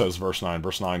works, says verse 9.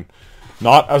 Verse 9.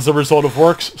 Not as a result of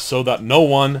works, so that no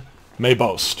one may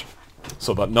boast.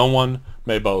 So that no one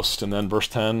may boast. And then verse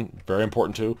 10, very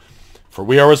important too. For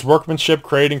we are his workmanship,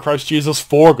 created in Christ Jesus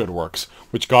for good works,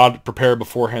 which God prepared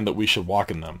beforehand that we should walk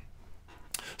in them.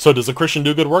 So does a Christian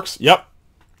do good works? Yep.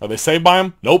 Are they saved by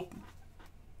him? Nope.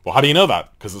 Well, how do you know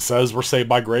that? Because it says we're saved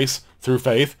by grace through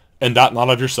faith, and that not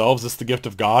of yourselves, it's the gift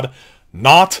of God,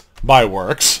 not by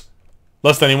works,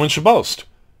 lest anyone should boast.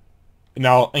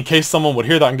 Now, in case someone would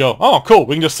hear that and go, oh, cool,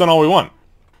 we can just sin all we want.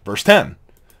 Verse 10.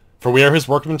 For we are his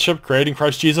workmanship, created in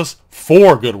Christ Jesus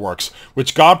for good works,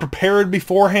 which God prepared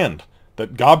beforehand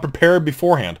that God prepared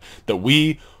beforehand, that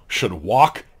we should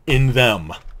walk in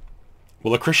them.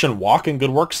 Will a Christian walk in good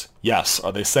works? Yes.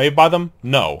 Are they saved by them?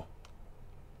 No.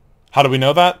 How do we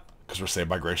know that? Because we're saved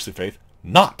by grace through faith,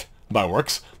 not by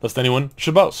works, lest anyone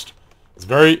should boast. It's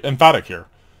very emphatic here.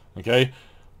 Okay?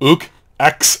 Uk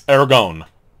ex ergon.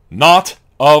 Not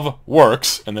of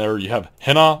works, and there you have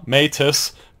hina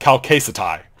metis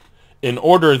calcacetai, in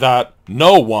order that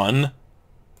no one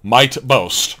might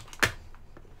boast.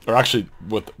 Or actually,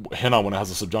 with hina, when it has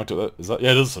a subjunctive, is that?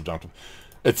 Yeah, it is a subjunctive.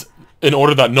 It's in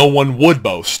order that no one would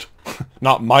boast.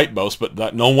 Not might boast, but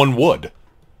that no one would.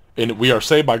 And we are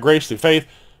saved by grace through faith,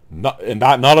 and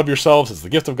that not of yourselves is the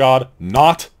gift of God,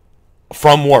 not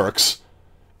from works,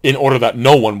 in order that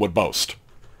no one would boast.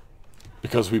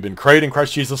 Because we've been created in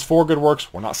Christ Jesus for good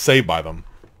works, we're not saved by them.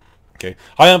 Okay,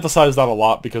 I emphasize that a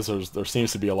lot because there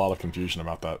seems to be a lot of confusion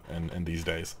about that in these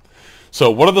days.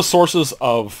 So what are the sources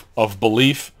of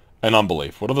belief and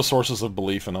unbelief? What are the sources of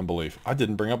belief and unbelief? I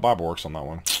didn't bring up Bible Works on that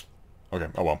one. Okay,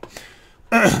 oh well.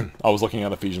 I was looking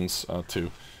at Ephesians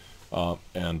 2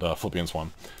 and Philippians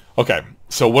 1. Okay,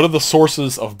 so what are the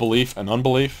sources of belief and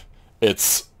unbelief?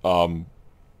 It's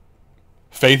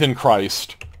faith in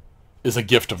Christ is a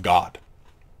gift of God.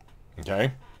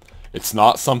 Okay? It's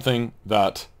not something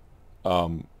that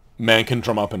man can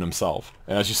drum up in himself.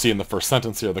 And as you see in the first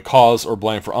sentence here, the cause or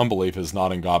blame for unbelief is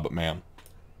not in God but man.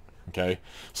 Okay?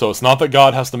 So it's not that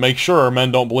God has to make sure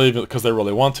men don't believe it because they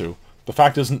really want to. The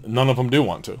fact is none of them do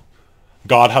want to.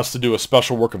 God has to do a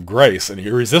special work of grace, an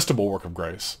irresistible work of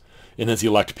grace in his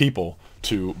elect people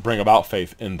to bring about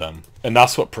faith in them. And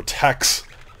that's what protects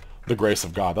the grace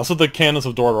of God. That's what the Canons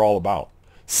of Dort are all about.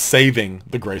 Saving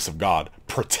the grace of God,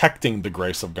 protecting the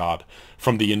grace of God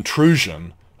from the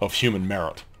intrusion of human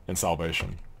merit in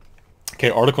salvation. Okay,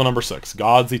 article number 6,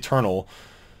 God's eternal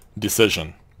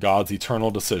decision. God's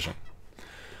eternal decision.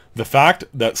 The fact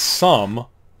that some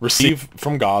receive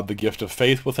from God the gift of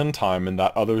faith within time and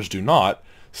that others do not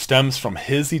stems from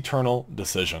his eternal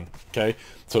decision. Okay,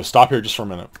 so stop here just for a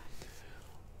minute.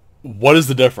 What is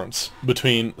the difference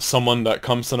between someone that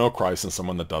comes to know Christ and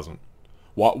someone that doesn't?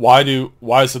 Why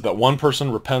is it that one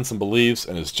person repents and believes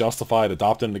and is justified,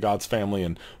 adopted into God's family,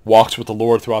 and walks with the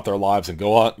Lord throughout their lives and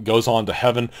goes on to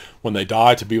heaven when they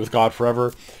die to be with God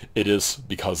forever? It is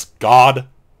because God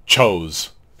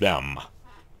chose them.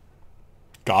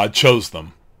 God chose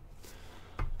them.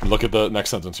 Look at the next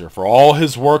sentence here. For all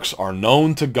his works are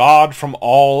known to God from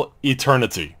all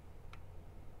eternity.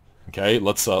 Okay,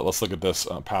 let's look at this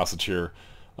passage here.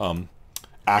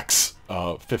 Acts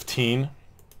 15.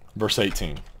 Verse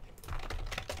 18.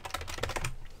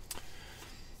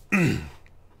 Okay,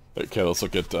 let's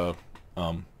look at,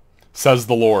 says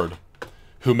the Lord,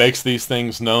 who makes these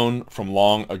things known from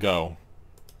long ago.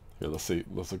 Here, let's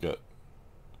look at,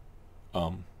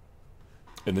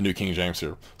 in the New King James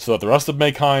here. So that the rest of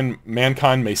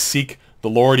mankind may seek the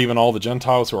Lord, even all the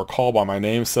Gentiles who are called by my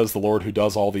name, says the Lord who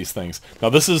does all these things. Now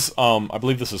this is, I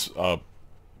believe this is,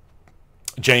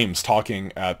 James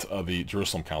talking at the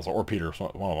Jerusalem Council, or Peter,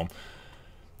 one of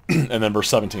them. And then verse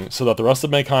 17, so that the rest of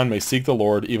mankind may seek the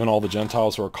Lord, even all the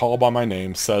Gentiles who are called by my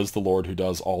name, says the Lord who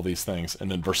does all these things. And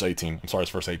then verse 18, I'm sorry,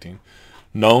 it's verse 18.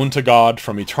 Known to God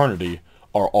from eternity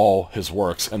are all his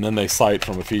works. And then they cite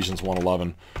from Ephesians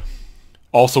 1:11.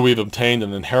 Also we've obtained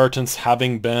an inheritance,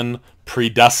 having been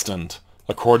predestined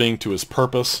according to his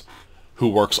purpose, who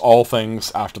works all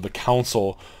things after the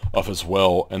counsel of his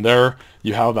will. And there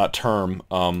you have that term,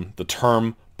 the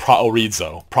term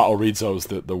praorizo. Praorizo is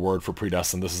the word for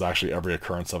predestined. This is actually every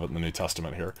occurrence of it in the New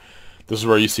Testament here. This is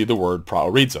where you see the word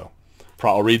praorizo.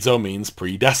 Praorizo means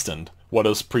predestined. What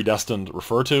does predestined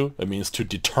refer to? It means to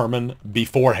determine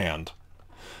beforehand.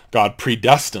 God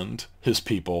predestined his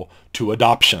people to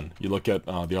adoption. You look at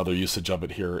the other usage of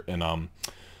it here in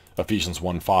Ephesians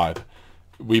 1:5.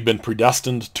 We've been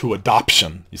predestined to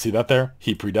adoption. You see that there?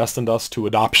 He predestined us to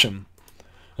adoption.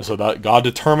 And so that God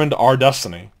determined our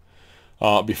destiny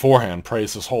beforehand.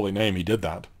 Praise his holy name. He did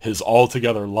that. His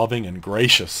altogether loving and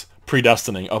gracious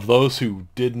predestining of those who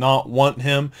did not want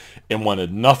him and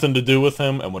wanted nothing to do with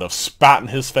him and would have spat in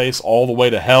his face all the way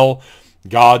to hell.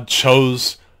 God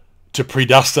chose to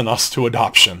predestine us to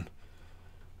adoption.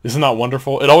 Isn't that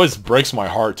wonderful? It always breaks my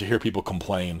heart to hear people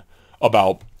complain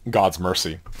about God's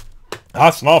mercy.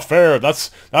 That's not fair.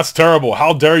 That's terrible.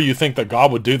 How dare you think that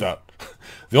God would do that?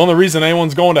 The only reason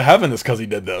anyone's going to heaven is because he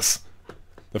did this.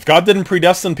 If God didn't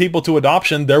predestine people to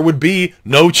adoption, there would be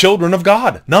no children of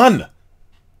God. None.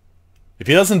 If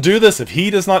he doesn't do this, if he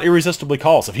does not irresistibly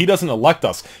call us, if he doesn't elect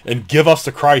us and give us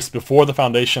to Christ before the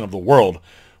foundation of the world,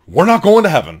 we're not going to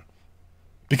heaven.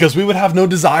 Because we would have no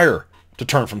desire to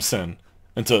turn from sin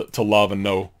and to love and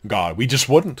know God. We just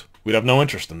wouldn't. We'd have no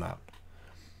interest in that.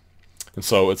 And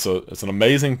so it's an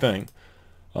amazing thing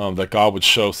that God would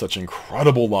show such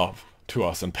incredible love to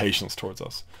us and patience towards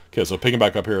us. Okay, so picking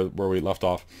back up here where we left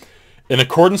off. In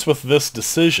accordance with this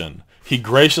decision, he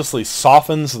graciously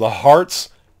softens the hearts,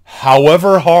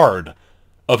 however hard,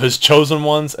 of his chosen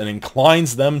ones and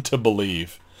inclines them to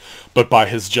believe. But by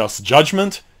his just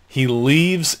judgment, he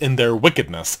leaves in their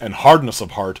wickedness and hardness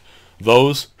of heart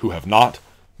those who have not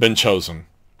been chosen.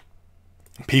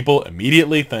 People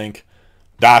immediately think,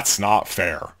 that's not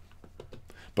fair.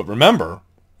 But remember,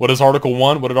 what did Article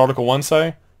 1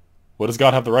 say? What does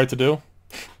God have the right to do?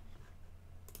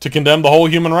 To condemn the whole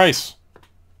human race.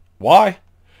 Why?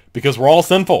 Because we're all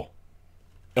sinful.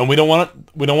 And we don't want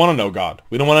to know God.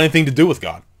 We don't want anything to do with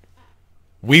God.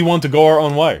 We want to go our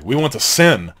own way. We want to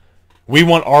sin. We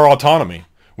want our autonomy.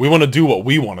 We want to do what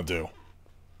we want to do.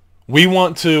 We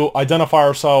want to identify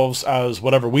ourselves as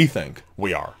whatever we think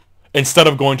we are. Instead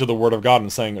of going to the Word of God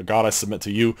and saying, God, I submit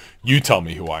to you. You tell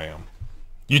me who I am.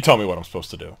 You tell me what I'm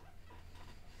supposed to do.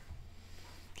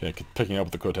 Okay, picking up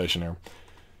with the quotation here.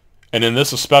 And in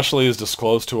this especially is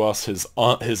disclosed to us his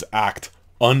act,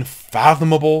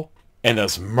 unfathomable and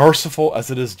as merciful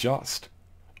as it is just,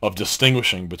 of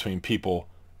distinguishing between people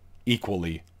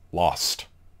equally lost.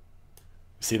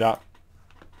 You see that?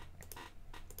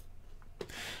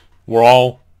 We're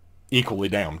all equally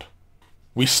damned.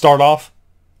 We start off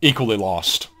equally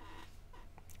lost.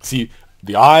 See,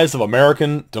 the eyes of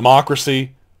American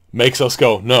democracy makes us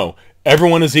go, no,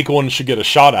 everyone is equal and should get a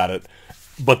shot at it.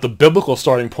 But the biblical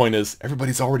starting point is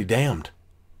everybody's already damned.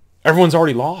 Everyone's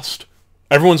already lost.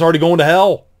 Everyone's already going to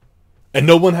hell. And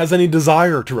no one has any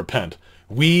desire to repent.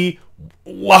 We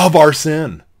love our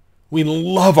sin. We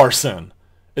love our sin.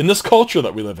 In this culture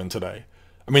that we live in today.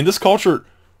 I mean, this culture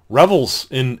revels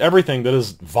in everything that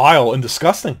is vile and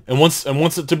disgusting and wants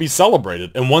it to be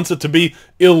celebrated and wants it to be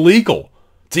illegal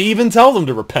to even tell them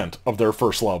to repent of their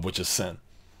first love, which is sin.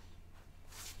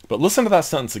 But listen to that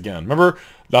sentence again. Remember,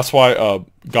 that's why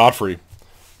Godfrey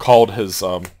called his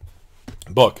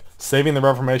book Saving the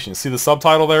Reformation. You see the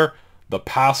subtitle there? The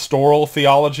Pastoral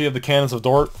Theology of the Canons of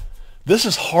Dort. This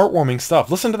is heartwarming stuff.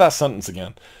 Listen to that sentence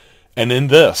again. And in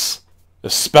this,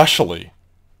 especially,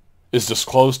 is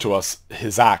disclosed to us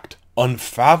his act,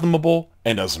 unfathomable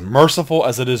and as merciful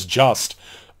as it is just,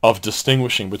 of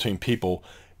distinguishing between people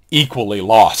equally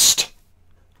lost.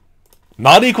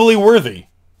 Not equally worthy,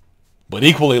 but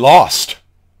equally lost.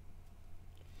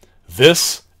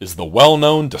 This is the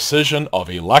well-known decision of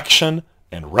election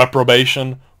and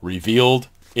reprobation revealed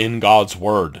in God's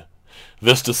Word.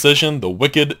 This decision the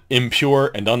wicked,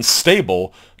 impure, and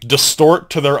unstable distort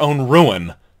to their own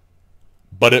ruin,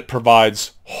 but it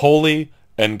provides holy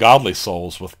and godly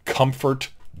souls with comfort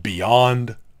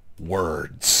beyond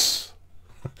words.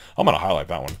 I'm going to highlight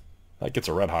that one. That gets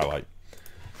a red highlight.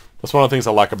 That's one of the things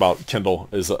I like about Kindle,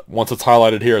 is that once it's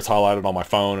highlighted here, it's highlighted on my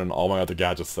phone and all my other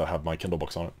gadgets that have my Kindle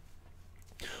books on it.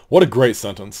 What a great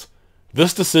sentence.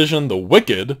 This decision, the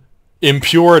wicked,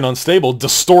 impure, and unstable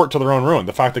distort to their own ruin.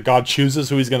 The fact that God chooses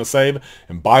who he's going to save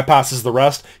and bypasses the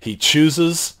rest. He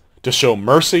chooses to show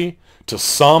mercy to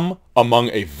some among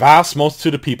a vast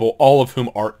multitude of people, all of whom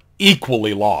are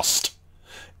equally lost,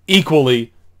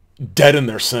 equally dead in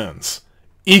their sins,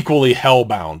 equally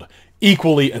hell-bound,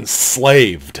 equally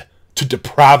enslaved to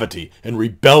depravity and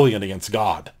rebellion against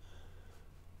God.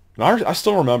 And I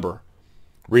still remember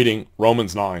reading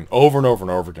Romans 9 over and over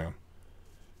and over again,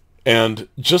 and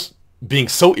just being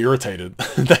so irritated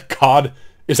that God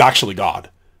is actually God.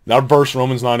 That verse,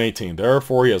 Romans 9:18,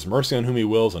 therefore he has mercy on whom he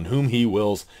wills, and whom he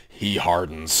wills, he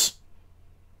hardens.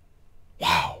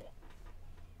 Wow.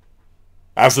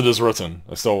 As it is written,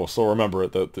 I still remember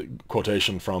it, the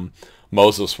quotation from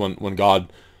Moses when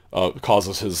God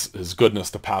causes his goodness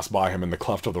to pass by him in the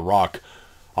cleft of the rock.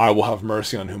 I will have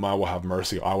mercy on whom I will have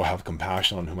mercy. I will have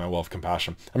compassion on whom I will have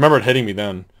compassion. I remember it hitting me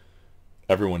then.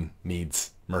 Everyone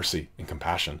needs mercy and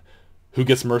compassion. Who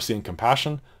gets mercy and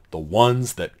compassion? The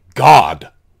ones that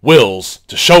God wills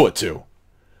to show it to.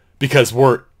 Because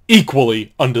we're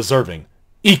equally undeserving,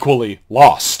 equally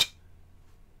lost,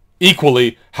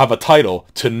 equally have a title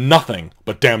to nothing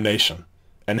but damnation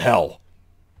and hell.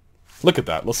 Look at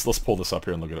that. Let's pull this up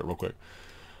here and look at it real quick.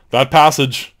 That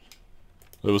passage,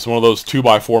 it was one of those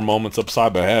 2x4 moments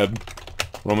upside the head.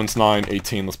 Romans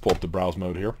 9:18. Let's pull up the browse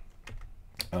mode here.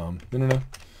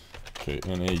 Okay,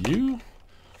 NAU.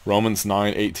 Romans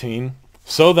 9:18.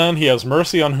 So then he has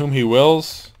mercy on whom he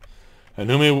wills,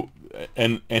 and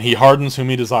he hardens whom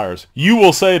he desires. You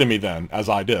will say to me then, as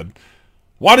I did,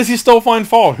 why does he still find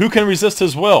fault? Who can resist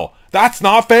his will? That's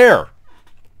not fair.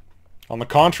 On the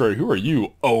contrary, who are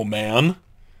you, oh man?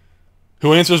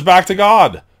 Who answers back to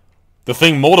God? The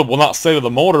thing molded will not say to the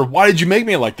molder, why did you make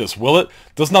me like this, will it?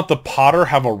 Does not the potter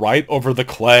have a right over the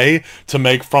clay to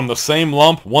make from the same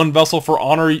lump one vessel for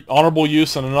honorable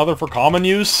use and another for common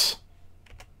use?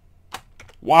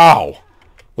 Wow.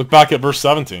 Look back at verse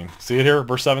 17. See it here?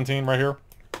 Verse 17 right here.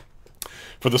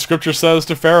 For the scripture says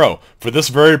to Pharaoh, for this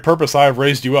very purpose I have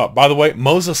raised you up. By the way,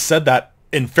 Moses said that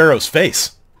in Pharaoh's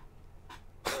face.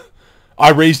 I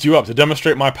raised you up to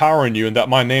demonstrate my power in you and that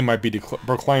my name might be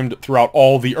proclaimed throughout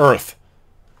all the earth.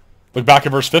 Look back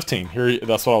at verse 15. Here,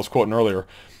 that's what I was quoting earlier.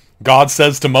 God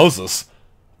says to Moses,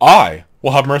 I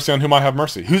will have mercy on whom I have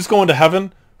mercy. Who's going to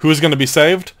heaven? Who is going to be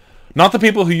saved? Not the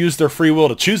people who use their free will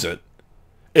to choose it.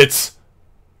 It's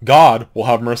God will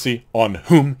have mercy on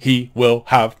whom he will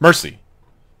have mercy.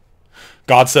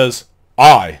 God says,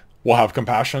 I will have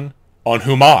compassion on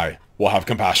whom I will have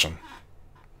compassion.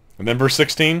 And then verse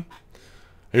 16.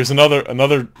 Here's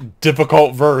another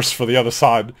difficult verse for the other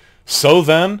side. So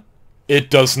then, it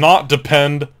does not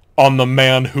depend on the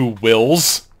man who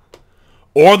wills,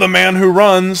 or the man who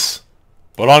runs,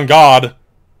 but on God,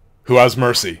 who has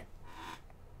mercy.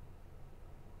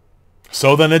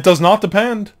 So then it does not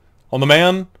depend on the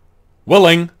man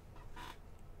willing,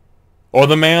 or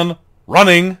the man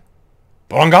running,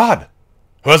 but on God,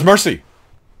 who has mercy.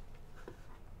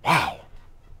 Wow.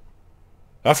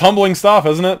 That's humbling stuff,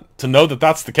 isn't it? To know that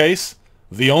that's the case.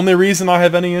 The only reason I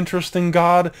have any interest in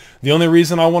God, the only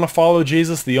reason I want to follow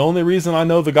Jesus, the only reason I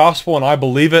know the gospel and I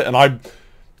believe it and I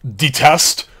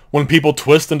detest when people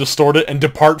twist and distort it and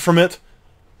depart from it,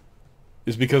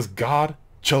 is because God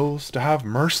chose to have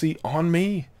mercy on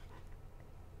me.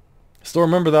 I still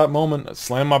remember that moment. I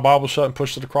slammed my Bible shut and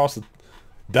pushed it across the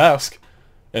desk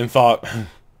and thought,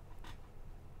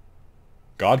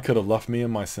 God could have left me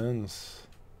in my sins.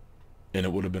 And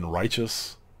it would have been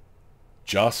righteous,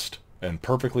 just, and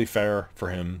perfectly fair for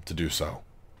him to do so.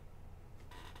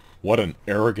 What an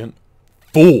arrogant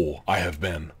fool I have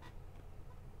been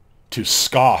to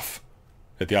scoff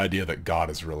at the idea that God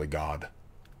is really God,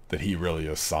 that he really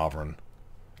is sovereign,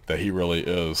 that he really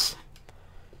is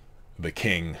the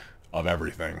king of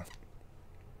everything.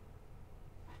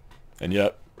 And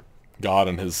yet, God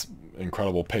in his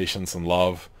incredible patience and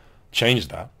love changed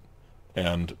that.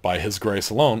 And by his grace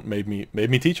alone, made me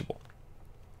teachable.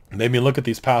 Made me look at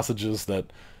these passages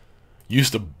that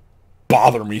used to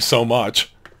bother me so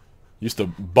much, used to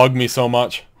bug me so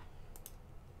much,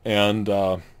 and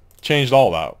changed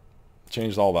all that.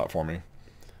 Changed all that for me.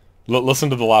 Listen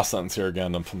to the last sentence here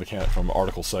again from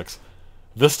Article 6.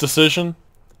 This decision,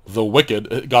 the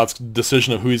wicked, God's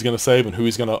decision of who he's going to save and who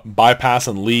he's going to bypass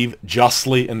and leave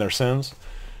justly in their sins.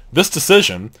 This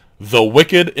decision, the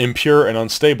wicked, impure, and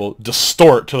unstable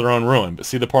distort to their own ruin. But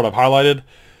see the part I've highlighted?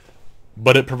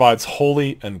 But it provides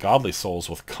holy and godly souls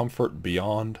with comfort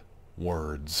beyond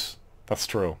words. That's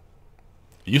true.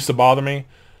 It used to bother me.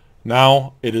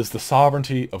 Now it is the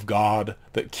sovereignty of God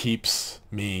that keeps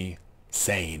me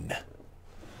sane.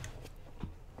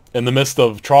 In the midst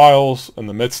of trials, in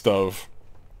the midst of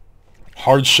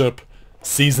hardship,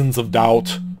 seasons of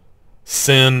doubt,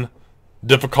 sin,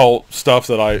 difficult stuff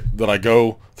that I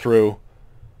go through.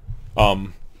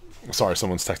 Sorry,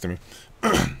 someone's texting me.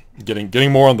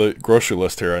 getting more on the grocery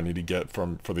list here. I need to get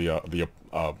from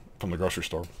the grocery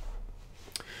store.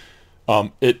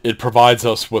 It provides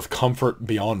us with comfort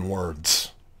beyond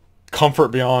words, comfort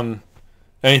beyond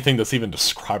anything that's even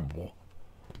describable.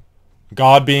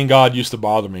 God being God used to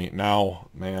bother me. Now,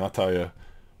 man, I tell you,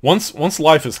 once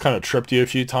life has kind of tripped you a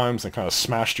few times and kind of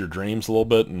smashed your dreams a little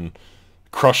bit and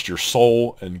crushed your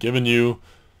soul and given you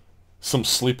some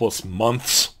sleepless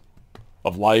months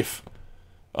of life,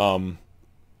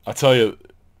 I tell you,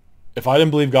 if I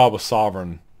didn't believe God was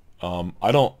sovereign,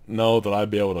 I don't know that I'd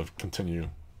be able to continue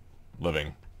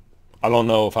living. I don't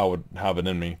know if I would have it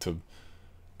in me to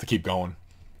keep going.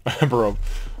 I remember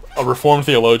a Reformed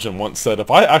theologian once said,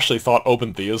 if I actually thought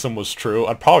open theism was true,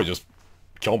 I'd probably just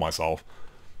kill myself.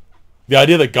 The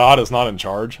idea that God is not in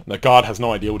charge, that God has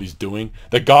no idea what he's doing,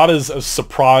 that God is as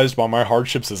surprised by my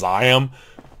hardships as I am,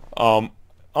 I'm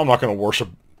not going to worship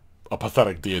a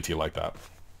pathetic deity like that.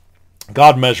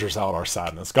 God measures out our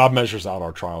sadness. God measures out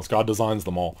our trials. God designs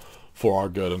them all for our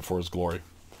good and for his glory.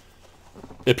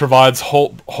 It provides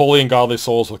holy and godly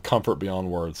souls with comfort beyond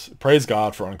words. Praise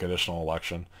God for unconditional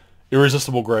election.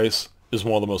 Irresistible grace is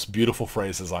one of the most beautiful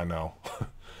phrases I know.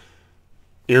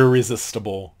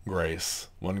 Irresistible grace.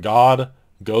 When God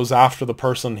goes after the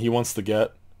person he wants to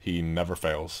get, he never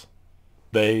fails.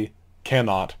 They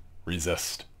cannot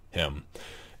resist him.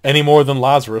 Any more than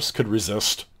Lazarus could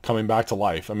resist coming back to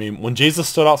life. I mean, when Jesus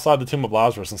stood outside the tomb of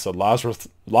Lazarus and said,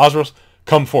 Lazarus,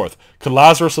 come forth, could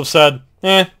Lazarus have said,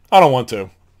 I don't want to.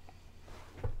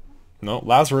 No,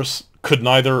 Lazarus could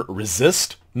neither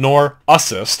resist nor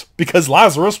assist because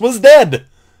Lazarus was dead.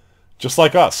 Just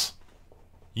like us.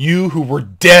 You who were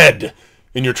dead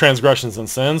in your transgressions and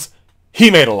sins, he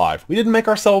made alive. We didn't make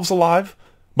ourselves alive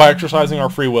by exercising our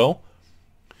free will.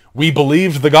 We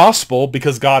believed the gospel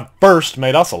because God first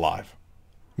made us alive.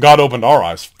 God opened our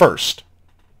eyes first.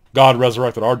 God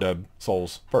resurrected our dead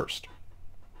souls first.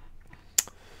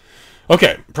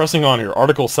 Okay, pressing on here.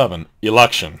 Article 7,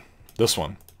 election. This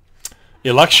one.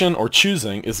 Election or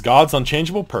choosing is God's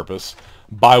unchangeable purpose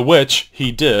by which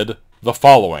he did the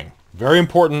following. Very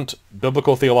important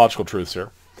biblical theological truths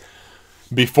here.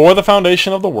 Before the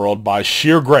foundation of the world, by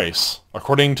sheer grace,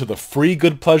 according to the free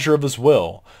good pleasure of his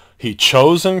will, he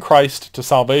chose in Christ to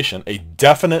salvation a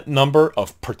definite number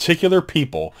of particular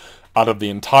people out of the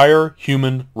entire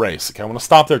human race. Okay, I want to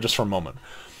stop there just for a moment.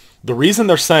 The reason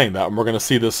they're saying that, and we're going to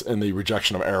see this in the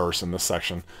rejection of errors in this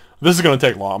section, this is going to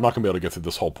take long. I'm not going to be able to get through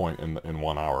this whole point in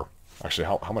 1 hour. Actually,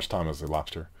 how much time has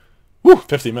elapsed here? Woo,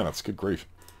 50 minutes. Good grief.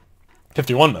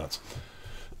 51 minutes.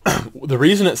 The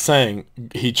reason it's saying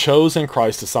he chose in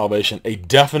Christ to salvation a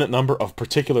definite number of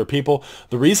particular people,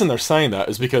 the reason they're saying that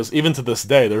is because even to this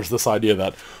day, there's this idea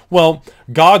that, well,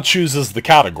 God chooses the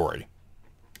category.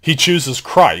 He chooses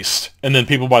Christ, and then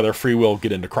people by their free will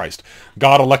get into Christ.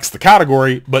 God elects the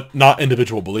category, but not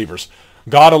individual believers.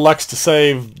 God elects to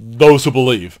save those who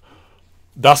believe.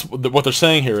 That's what they're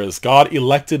saying here is God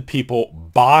elected people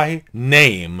by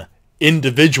name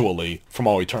individually from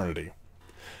all eternity.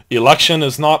 Election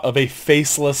is not of a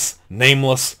faceless,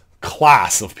 nameless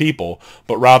class of people,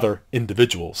 but rather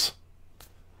individuals.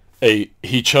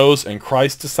 He chose in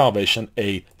Christ to salvation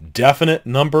a definite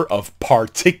number of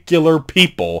particular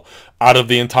people out of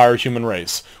the entire human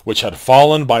race, which had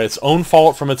fallen by its own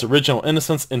fault from its original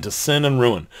innocence into sin and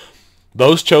ruin.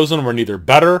 Those chosen were neither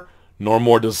better nor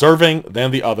more deserving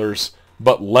than the others,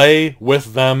 but lay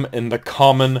with them in the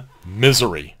common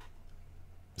misery.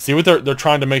 See what they're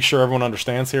trying to make sure everyone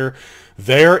understands here?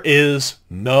 There is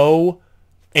no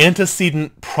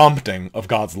antecedent prompting of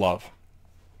God's love.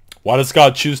 Why does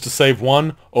God choose to save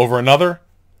one over another?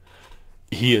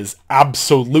 He is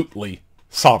absolutely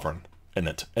sovereign in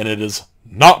it. And it is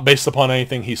not based upon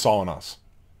anything he saw in us.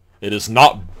 It is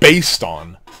not based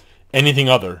on anything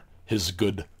other his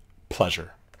good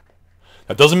pleasure.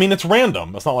 That doesn't mean it's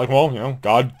random. That's not like, well,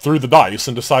 God threw the dice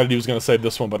and decided he was going to save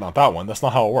this one but not that one. That's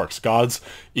not how it works. God's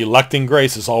electing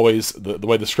grace is always, the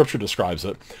way the scripture describes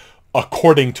it,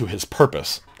 according to his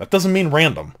purpose. That doesn't mean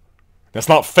random. That's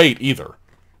not fate either.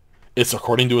 It's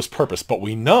according to his purpose. But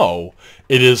we know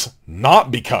it is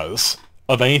not because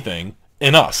of anything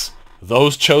in us.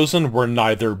 Those chosen were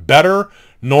neither better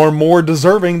nor more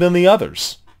deserving than the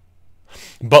others,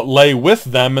 but lay with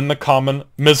them in the common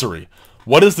misery.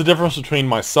 What is the difference between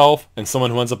myself and someone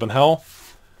who ends up in hell?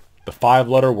 The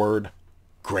 5-letter word,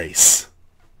 grace.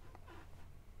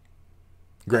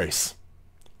 Grace.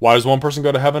 Why does one person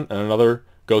go to heaven and another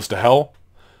goes to hell?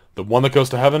 The one that goes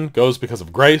to heaven goes because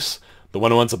of grace. The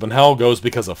one who ends up in hell goes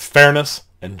because of fairness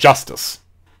and justice.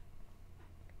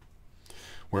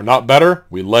 We're not better.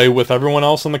 We lay with everyone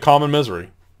else in the common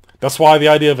misery. That's why the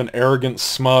idea of an arrogant,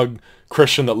 smug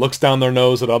Christian that looks down their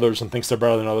nose at others and thinks they're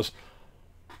better than others,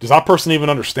 does that person even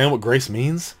understand what grace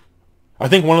means? I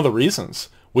think one of the reasons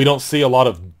we don't see a lot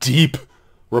of deep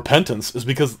repentance is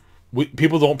because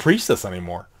people don't preach this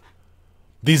anymore.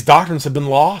 These doctrines have been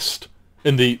lost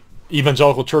in the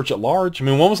evangelical church at large. I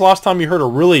mean, when was the last time you heard a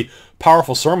really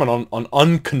powerful sermon on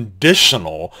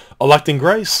unconditional electing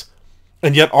grace?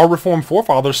 And yet our Reformed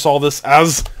forefathers saw this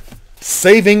as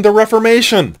saving the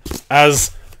Reformation,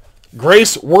 as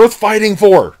grace worth fighting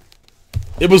for.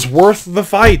 It was worth the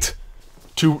fight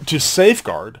to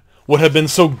safeguard what had been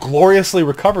so gloriously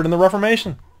recovered in the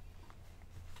Reformation.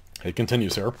 It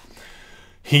continues here.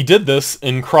 He did this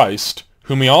in Christ,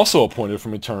 whom he also appointed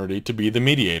from eternity to be the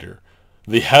mediator,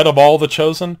 the head of all the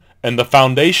chosen, and the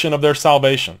foundation of their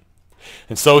salvation.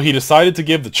 And so he decided to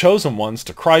give the chosen ones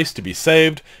to Christ to be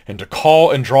saved, and to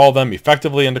call and draw them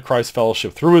effectively into Christ's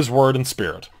fellowship through his word and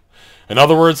spirit. In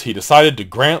other words, he decided to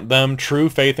grant them true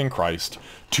faith in Christ,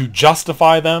 to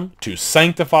justify them, to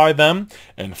sanctify them,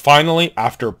 and finally,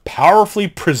 after powerfully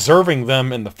preserving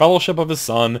them in the fellowship of his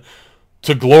Son,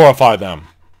 to glorify them.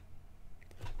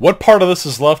 What part of this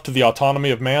is left to the autonomy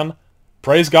of man?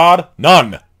 Praise God,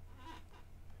 none.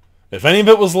 If any of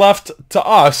it was left to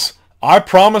us, I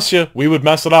promise you we would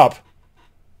mess it up.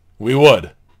 We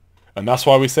would. And that's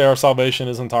why we say our salvation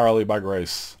is entirely by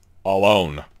grace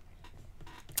alone.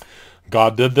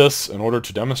 God did this in order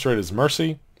to demonstrate his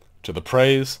mercy to the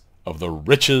praise of the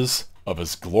riches of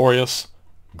his glorious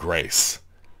grace.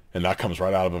 And that comes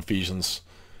right out of Ephesians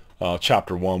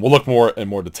chapter 1. We'll look more in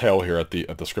more detail here at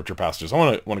the scripture passages. I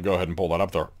want to go ahead and pull that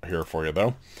up there here for you,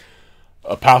 though.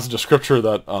 A passage of scripture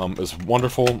that is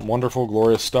wonderful, wonderful,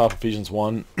 glorious stuff. Ephesians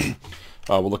 1.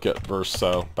 We'll look at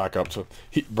back up to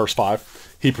verse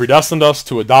 5. He predestined us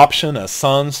to adoption as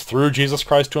sons through Jesus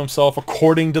Christ to himself,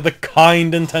 according to the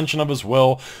kind intention of his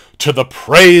will, to the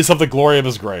praise of the glory of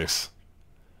his grace.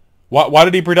 Why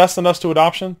did he predestine us to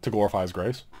adoption? To glorify his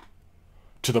grace.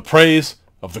 To the praise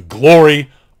of the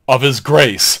glory of his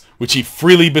grace, which he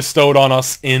freely bestowed on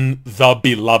us in the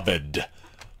beloved.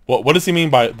 What does he mean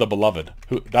by the beloved?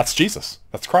 That's Jesus.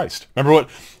 That's Christ. Remember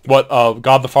what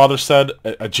God the Father said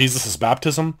at Jesus'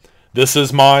 baptism? This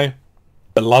is my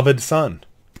beloved Son,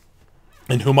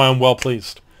 in whom I am well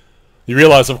pleased. You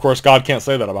realize, of course, God can't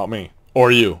say that about me, or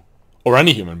you, or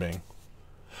any human being.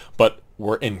 But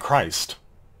we're in Christ.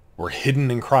 We're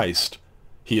hidden in Christ.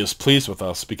 He is pleased with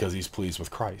us because he's pleased with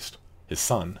Christ, his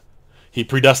Son. He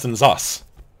predestines us.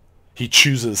 He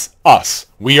chooses us.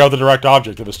 We are the direct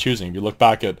object of his choosing. If you look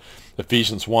back at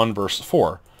Ephesians 1, verse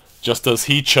 4, just as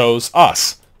he chose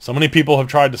us. So many people have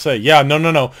tried to say, yeah,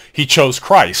 no, he chose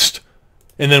Christ.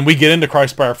 And then we get into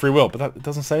Christ by our free will. But it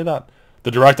doesn't say that.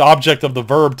 The direct object of the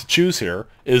verb to choose here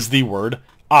is the word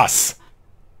us.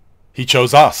 He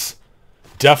chose us.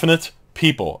 Definite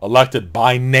people elected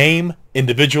by name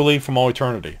individually from all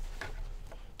eternity.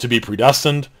 To be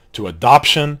predestined to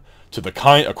adoption,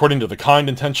 according to the kind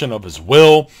intention of his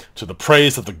will, to the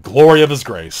praise of the glory of his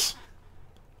grace.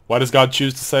 Why does God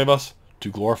choose to save us? To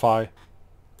glorify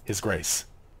his grace.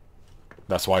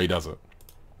 That's why he does it.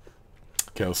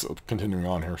 Okay, let's continuing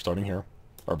on here, starting here,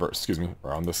 or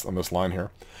on this line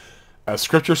here. As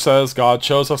Scripture says, God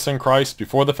chose us in Christ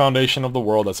before the foundation of the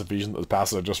world. That's Ephesians, the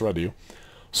passage I just read to you,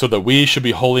 so that we should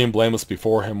be holy and blameless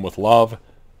before him with love.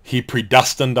 He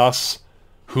predestined us,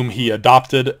 whom he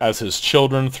adopted as his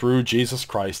children through Jesus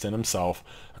Christ in himself,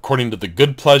 according to the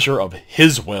good pleasure of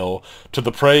his will, to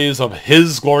the praise of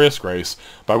his glorious grace,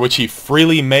 by which he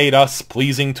freely made us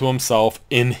pleasing to himself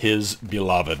in his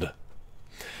beloved.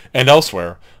 And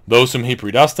elsewhere, those whom he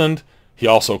predestined, he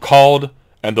also called,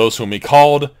 and those whom he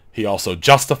called, he also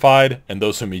justified, and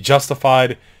those whom he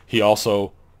justified, he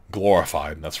also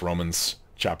glorified. That's Romans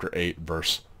chapter 8,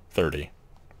 verse 30.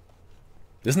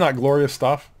 Isn't that glorious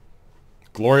stuff?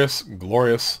 Glorious,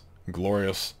 glorious,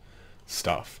 glorious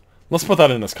stuff. Let's put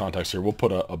that in this context here. We'll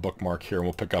put a bookmark here, and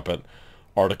we'll pick up at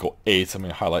Article 8. I'm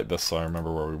going to highlight this so I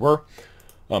remember where we were.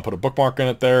 I'll put a bookmark in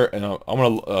it there, and I'm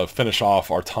going to finish off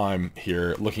our time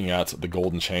here looking at the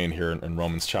golden chain here in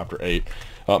Romans chapter 8.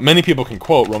 Many people can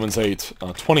quote Romans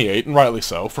 8:28, and rightly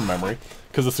so, from memory,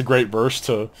 because it's a great verse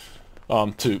to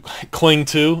cling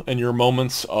to in your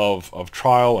moments of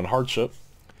trial and hardship.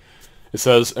 It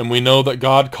says, and we know that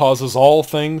God causes all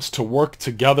things to work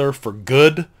together for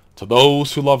good to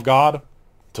those who love God,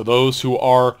 to those who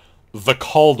are the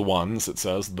called ones, it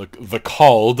says, the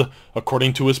called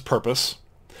according to his purpose,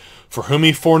 for whom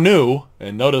he foreknew,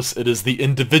 and notice it is the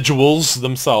individuals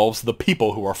themselves, the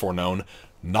people who are foreknown,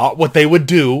 not what they would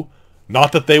do,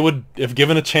 not that they would, if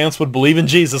given a chance, would believe in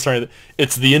Jesus or anything.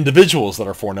 It's the individuals that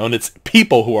are foreknown. It's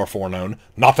people who are foreknown,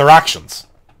 not their actions.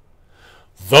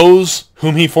 Those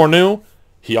whom he foreknew,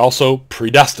 he also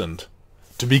predestined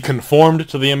to be conformed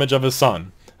to the image of his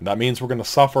Son. And that means we're going to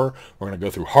suffer. We're going to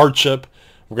go through hardship.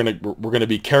 We're going to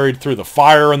be carried through the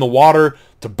fire and the water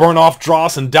to burn off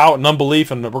dross and doubt and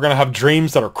unbelief. And we're going to have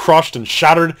dreams that are crushed and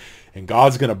shattered. And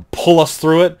God's going to pull us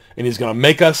through it. And he's going to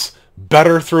make us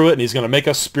better through it. And he's going to make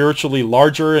us spiritually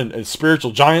larger and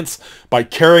spiritual giants by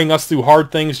carrying us through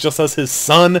hard things, just as his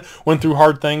Son went through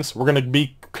hard things. We're going to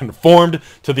be conformed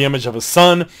to the image of his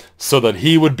Son, so that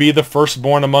he would be the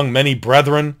firstborn among many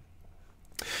brethren.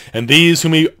 And these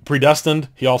whom he predestined,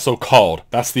 he also called.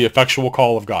 That's the effectual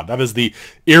call of God. That is the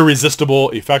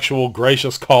irresistible, effectual,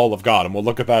 gracious call of God. And we'll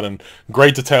look at that in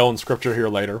great detail in Scripture here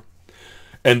later.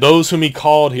 And those whom he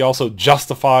called, he also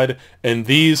justified. And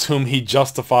these whom he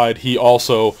justified, he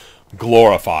also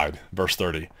glorified. Verse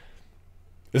 30.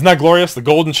 Isn't that glorious? The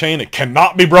golden chain, it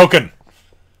cannot be broken.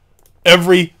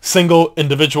 Every single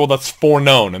individual that's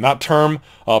foreknown. And that term,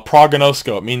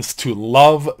 prognosko, it means to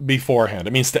love beforehand.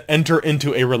 It means to enter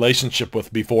into a relationship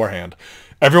with beforehand.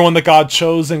 Everyone that God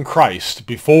chose in Christ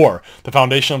before the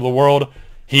foundation of the world,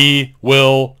 he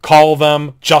will call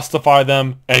them, justify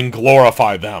them, and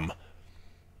glorify them.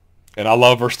 And I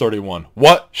love verse 31.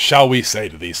 What shall we say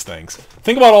to these things?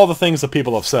 Think about all the things that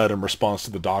people have said in response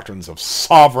to the doctrines of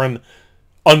sovereign,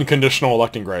 unconditional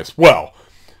electing grace. Well,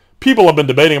 people have been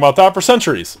debating about that for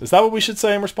centuries. Is that what we should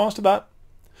say in response to that?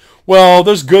 well,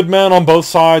 there's good men on both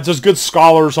sides, there's good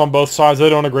scholars on both sides, they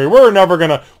don't agree.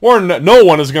 No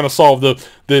one is gonna solve the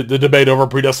debate over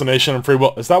predestination and free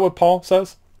will. Is that what Paul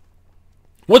says?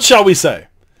 What shall we say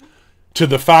to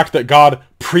the fact that God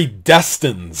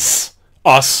predestines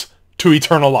us to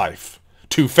eternal life,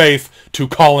 to faith, to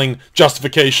calling,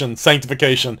 justification,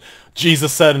 sanctification?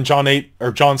 Jesus said in John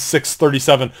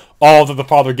 6:37, all that the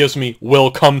Father gives me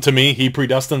will come to me. He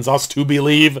predestines us to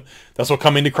believe. That's what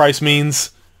coming to Christ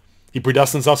means. He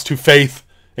predestines us to faith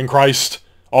in Christ.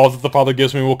 All that the Father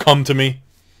gives me will come to me.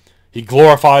 He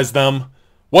glorifies them.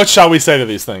 What shall we say to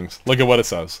these things? Look at what it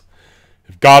says.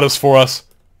 If God is for us,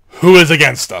 who is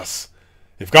against us?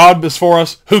 If God is for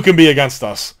us, who can be against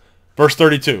us? Verse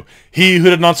 32, he who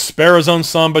did not spare his own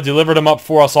son, but delivered him up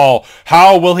for us all,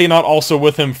 how will he not also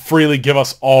with him freely give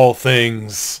us all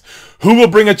things? Who will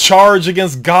bring a charge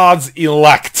against God's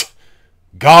elect?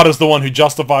 God is the one who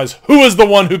justifies. Who is the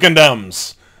one who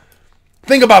condemns?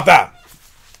 Think about that.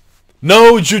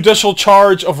 No judicial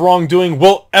charge of wrongdoing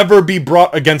will ever be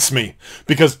brought against me,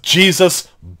 because Jesus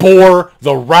bore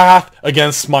the wrath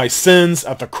against my sins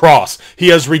at the cross. He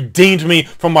has redeemed me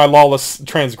from my lawless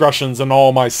transgressions and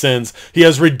all my sins. He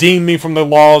has redeemed me from the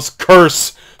law's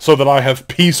curse so that I have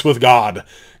peace with God.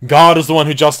 God is the one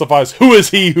who justifies. Who is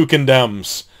he who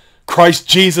condemns? Christ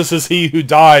Jesus is he who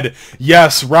died,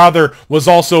 yes, rather was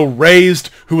also raised,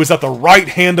 who is at the right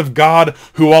hand of God,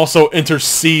 who also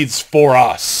intercedes for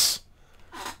us.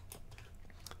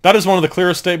 That is one of the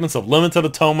clearest statements of limited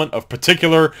atonement, of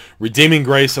particular redeeming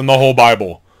grace in the whole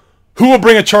Bible. Who will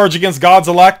bring a charge against God's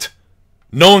elect?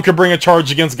 No one can bring a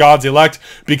charge against God's elect,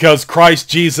 because Christ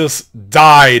Jesus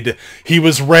died. He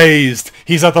was raised.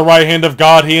 He's at the right hand of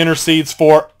God. He intercedes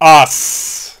for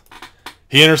us.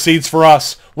 He intercedes for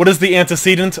us. What is the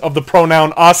antecedent of the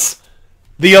pronoun us?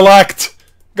 The elect.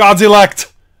 God's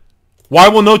elect. Why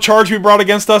will no charge be brought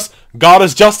against us? God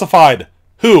is justified.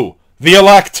 Who? The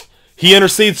elect. He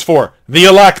intercedes for the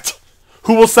elect.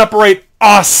 Who will separate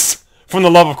us from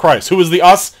the love of Christ? Who is the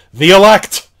us? The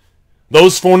elect.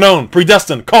 Those foreknown,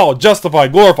 predestined, called,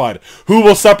 justified, glorified. Who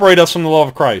will separate us from the love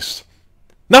of Christ?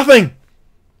 Nothing.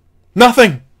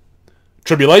 Nothing.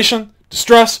 Tribulation,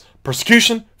 distress,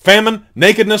 persecution, famine,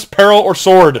 nakedness, peril, or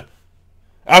sword.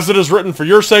 As it is written, for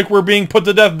your sake we're being put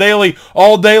to death daily,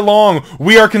 all day long.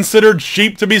 We are considered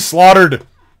sheep to be slaughtered.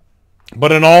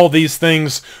 But in all these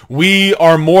things, we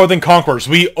are more than conquerors.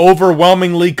 We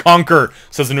overwhelmingly conquer,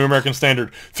 says the New American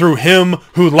Standard, through him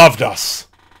who loved us.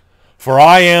 For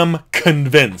I am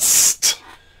convinced.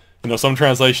 Some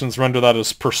translations render that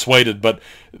as persuaded, but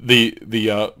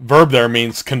the verb there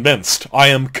means convinced. I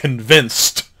am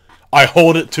convinced. I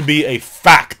hold it to be a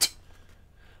fact.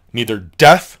 Neither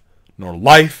death, nor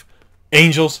life,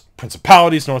 angels,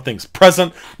 principalities, nor things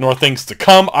present, nor things to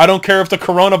come. I don't care if the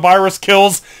coronavirus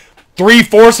kills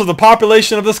 3/4 of the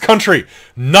population of this country.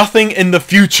 Nothing in the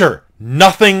future,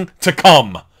 nothing to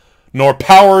come, nor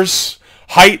powers,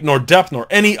 height, nor depth, nor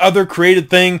any other created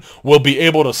thing will be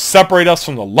able to separate us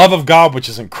from the love of God which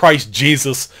is in Christ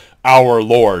Jesus our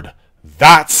Lord.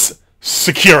 That's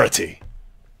security.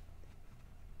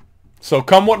 So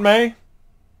come what may,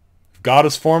 if God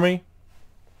is for me,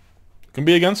 who can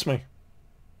be against me?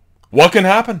 What can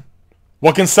happen?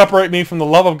 What can separate me from the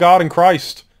love of God in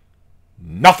Christ?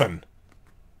 Nothing.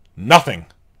 Nothing.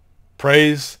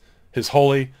 Praise his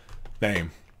holy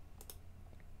name.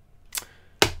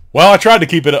 Well, I tried to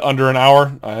keep it under an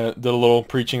hour. I did a little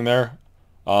preaching there.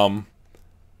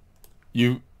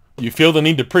 You feel the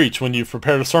need to preach when you've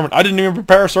prepared a sermon. I didn't even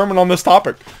prepare a sermon on this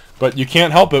topic, but you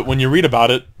can't help it when you read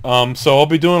about it. So I'll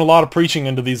be doing a lot of preaching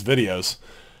into these videos.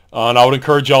 And I would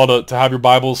encourage y'all to have your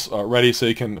Bibles ready so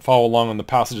you can follow along on the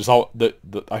passages. I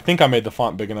think I made the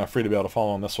font big enough for you to be able to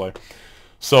follow on this way.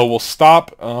 So we'll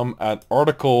stop at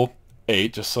Article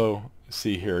 8, just so you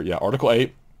see here. Yeah, Article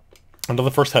 8, under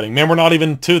the first heading. Man, we're not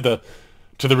even to the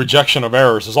rejection of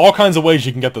errors. There's all kinds of ways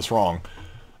you can get this wrong.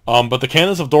 But the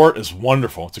Canons of Dort is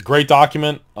wonderful. It's a great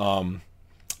document. You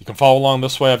can follow along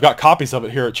this way. I've got copies of it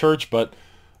here at church, but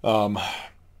I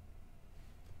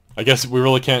guess we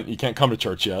really can't. You can't come to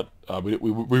church yet.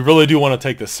 We really do want to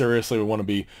take this seriously. We want to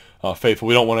be faithful.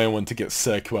 We don't want anyone to get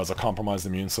sick who has a compromised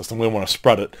immune system. We don't want to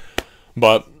spread it.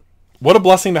 But what a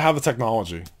blessing to have the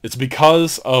technology. It's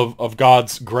because of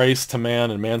God's grace to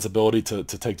man and man's ability to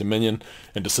take dominion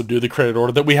and to subdue the created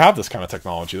order that we have this kind of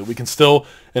technology, that we can still,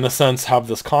 in a sense, have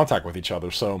this contact with each other.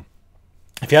 So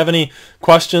if you have any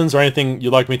questions or anything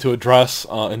you'd like me to address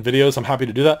in videos, I'm happy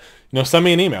to do that. Send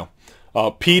me an email.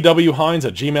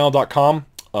 pwhines@gmail.com.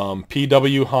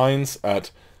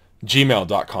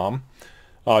 pwhines@gmail.com.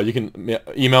 You can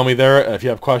email me there if you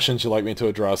have questions you'd like me to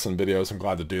address in videos. I'm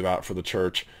glad to do that for the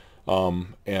church.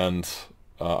 And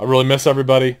I really miss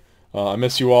everybody. I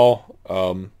miss you all.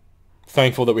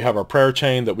 Thankful that we have our prayer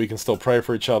chain, that we can still pray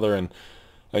for each other. And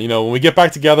you know, when we get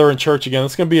back together in church again,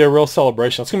 it's going to be a real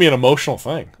celebration. It's going to be an emotional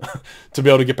thing to be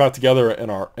able to get back together in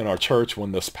our church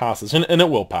when this passes, and it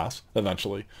will pass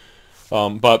eventually.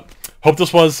 But hope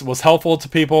this was helpful to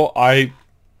people. I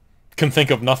can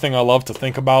think of nothing I love to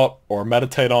think about or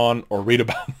meditate on or read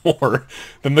about more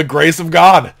than the grace of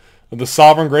God, the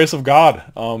sovereign grace of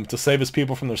God, to save His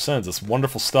people from their sins. It's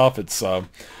wonderful stuff.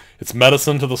 It's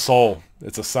medicine to the soul.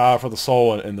 It's a salve for the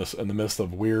soul in the midst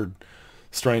of weird,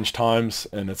 strange times,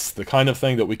 and it's the kind of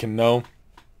thing that we can know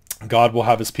God will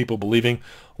have His people believing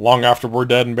long after we're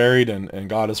dead and buried, and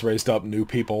God has raised up new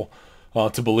people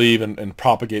to believe and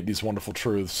propagate these wonderful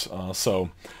truths. So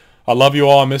I love you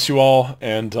all, I miss you all,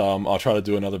 and I'll try to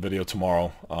do another video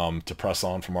tomorrow to press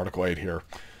on from Article 8 here.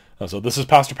 So this is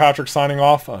Pastor Patrick signing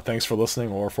off. Thanks for listening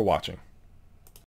or for watching.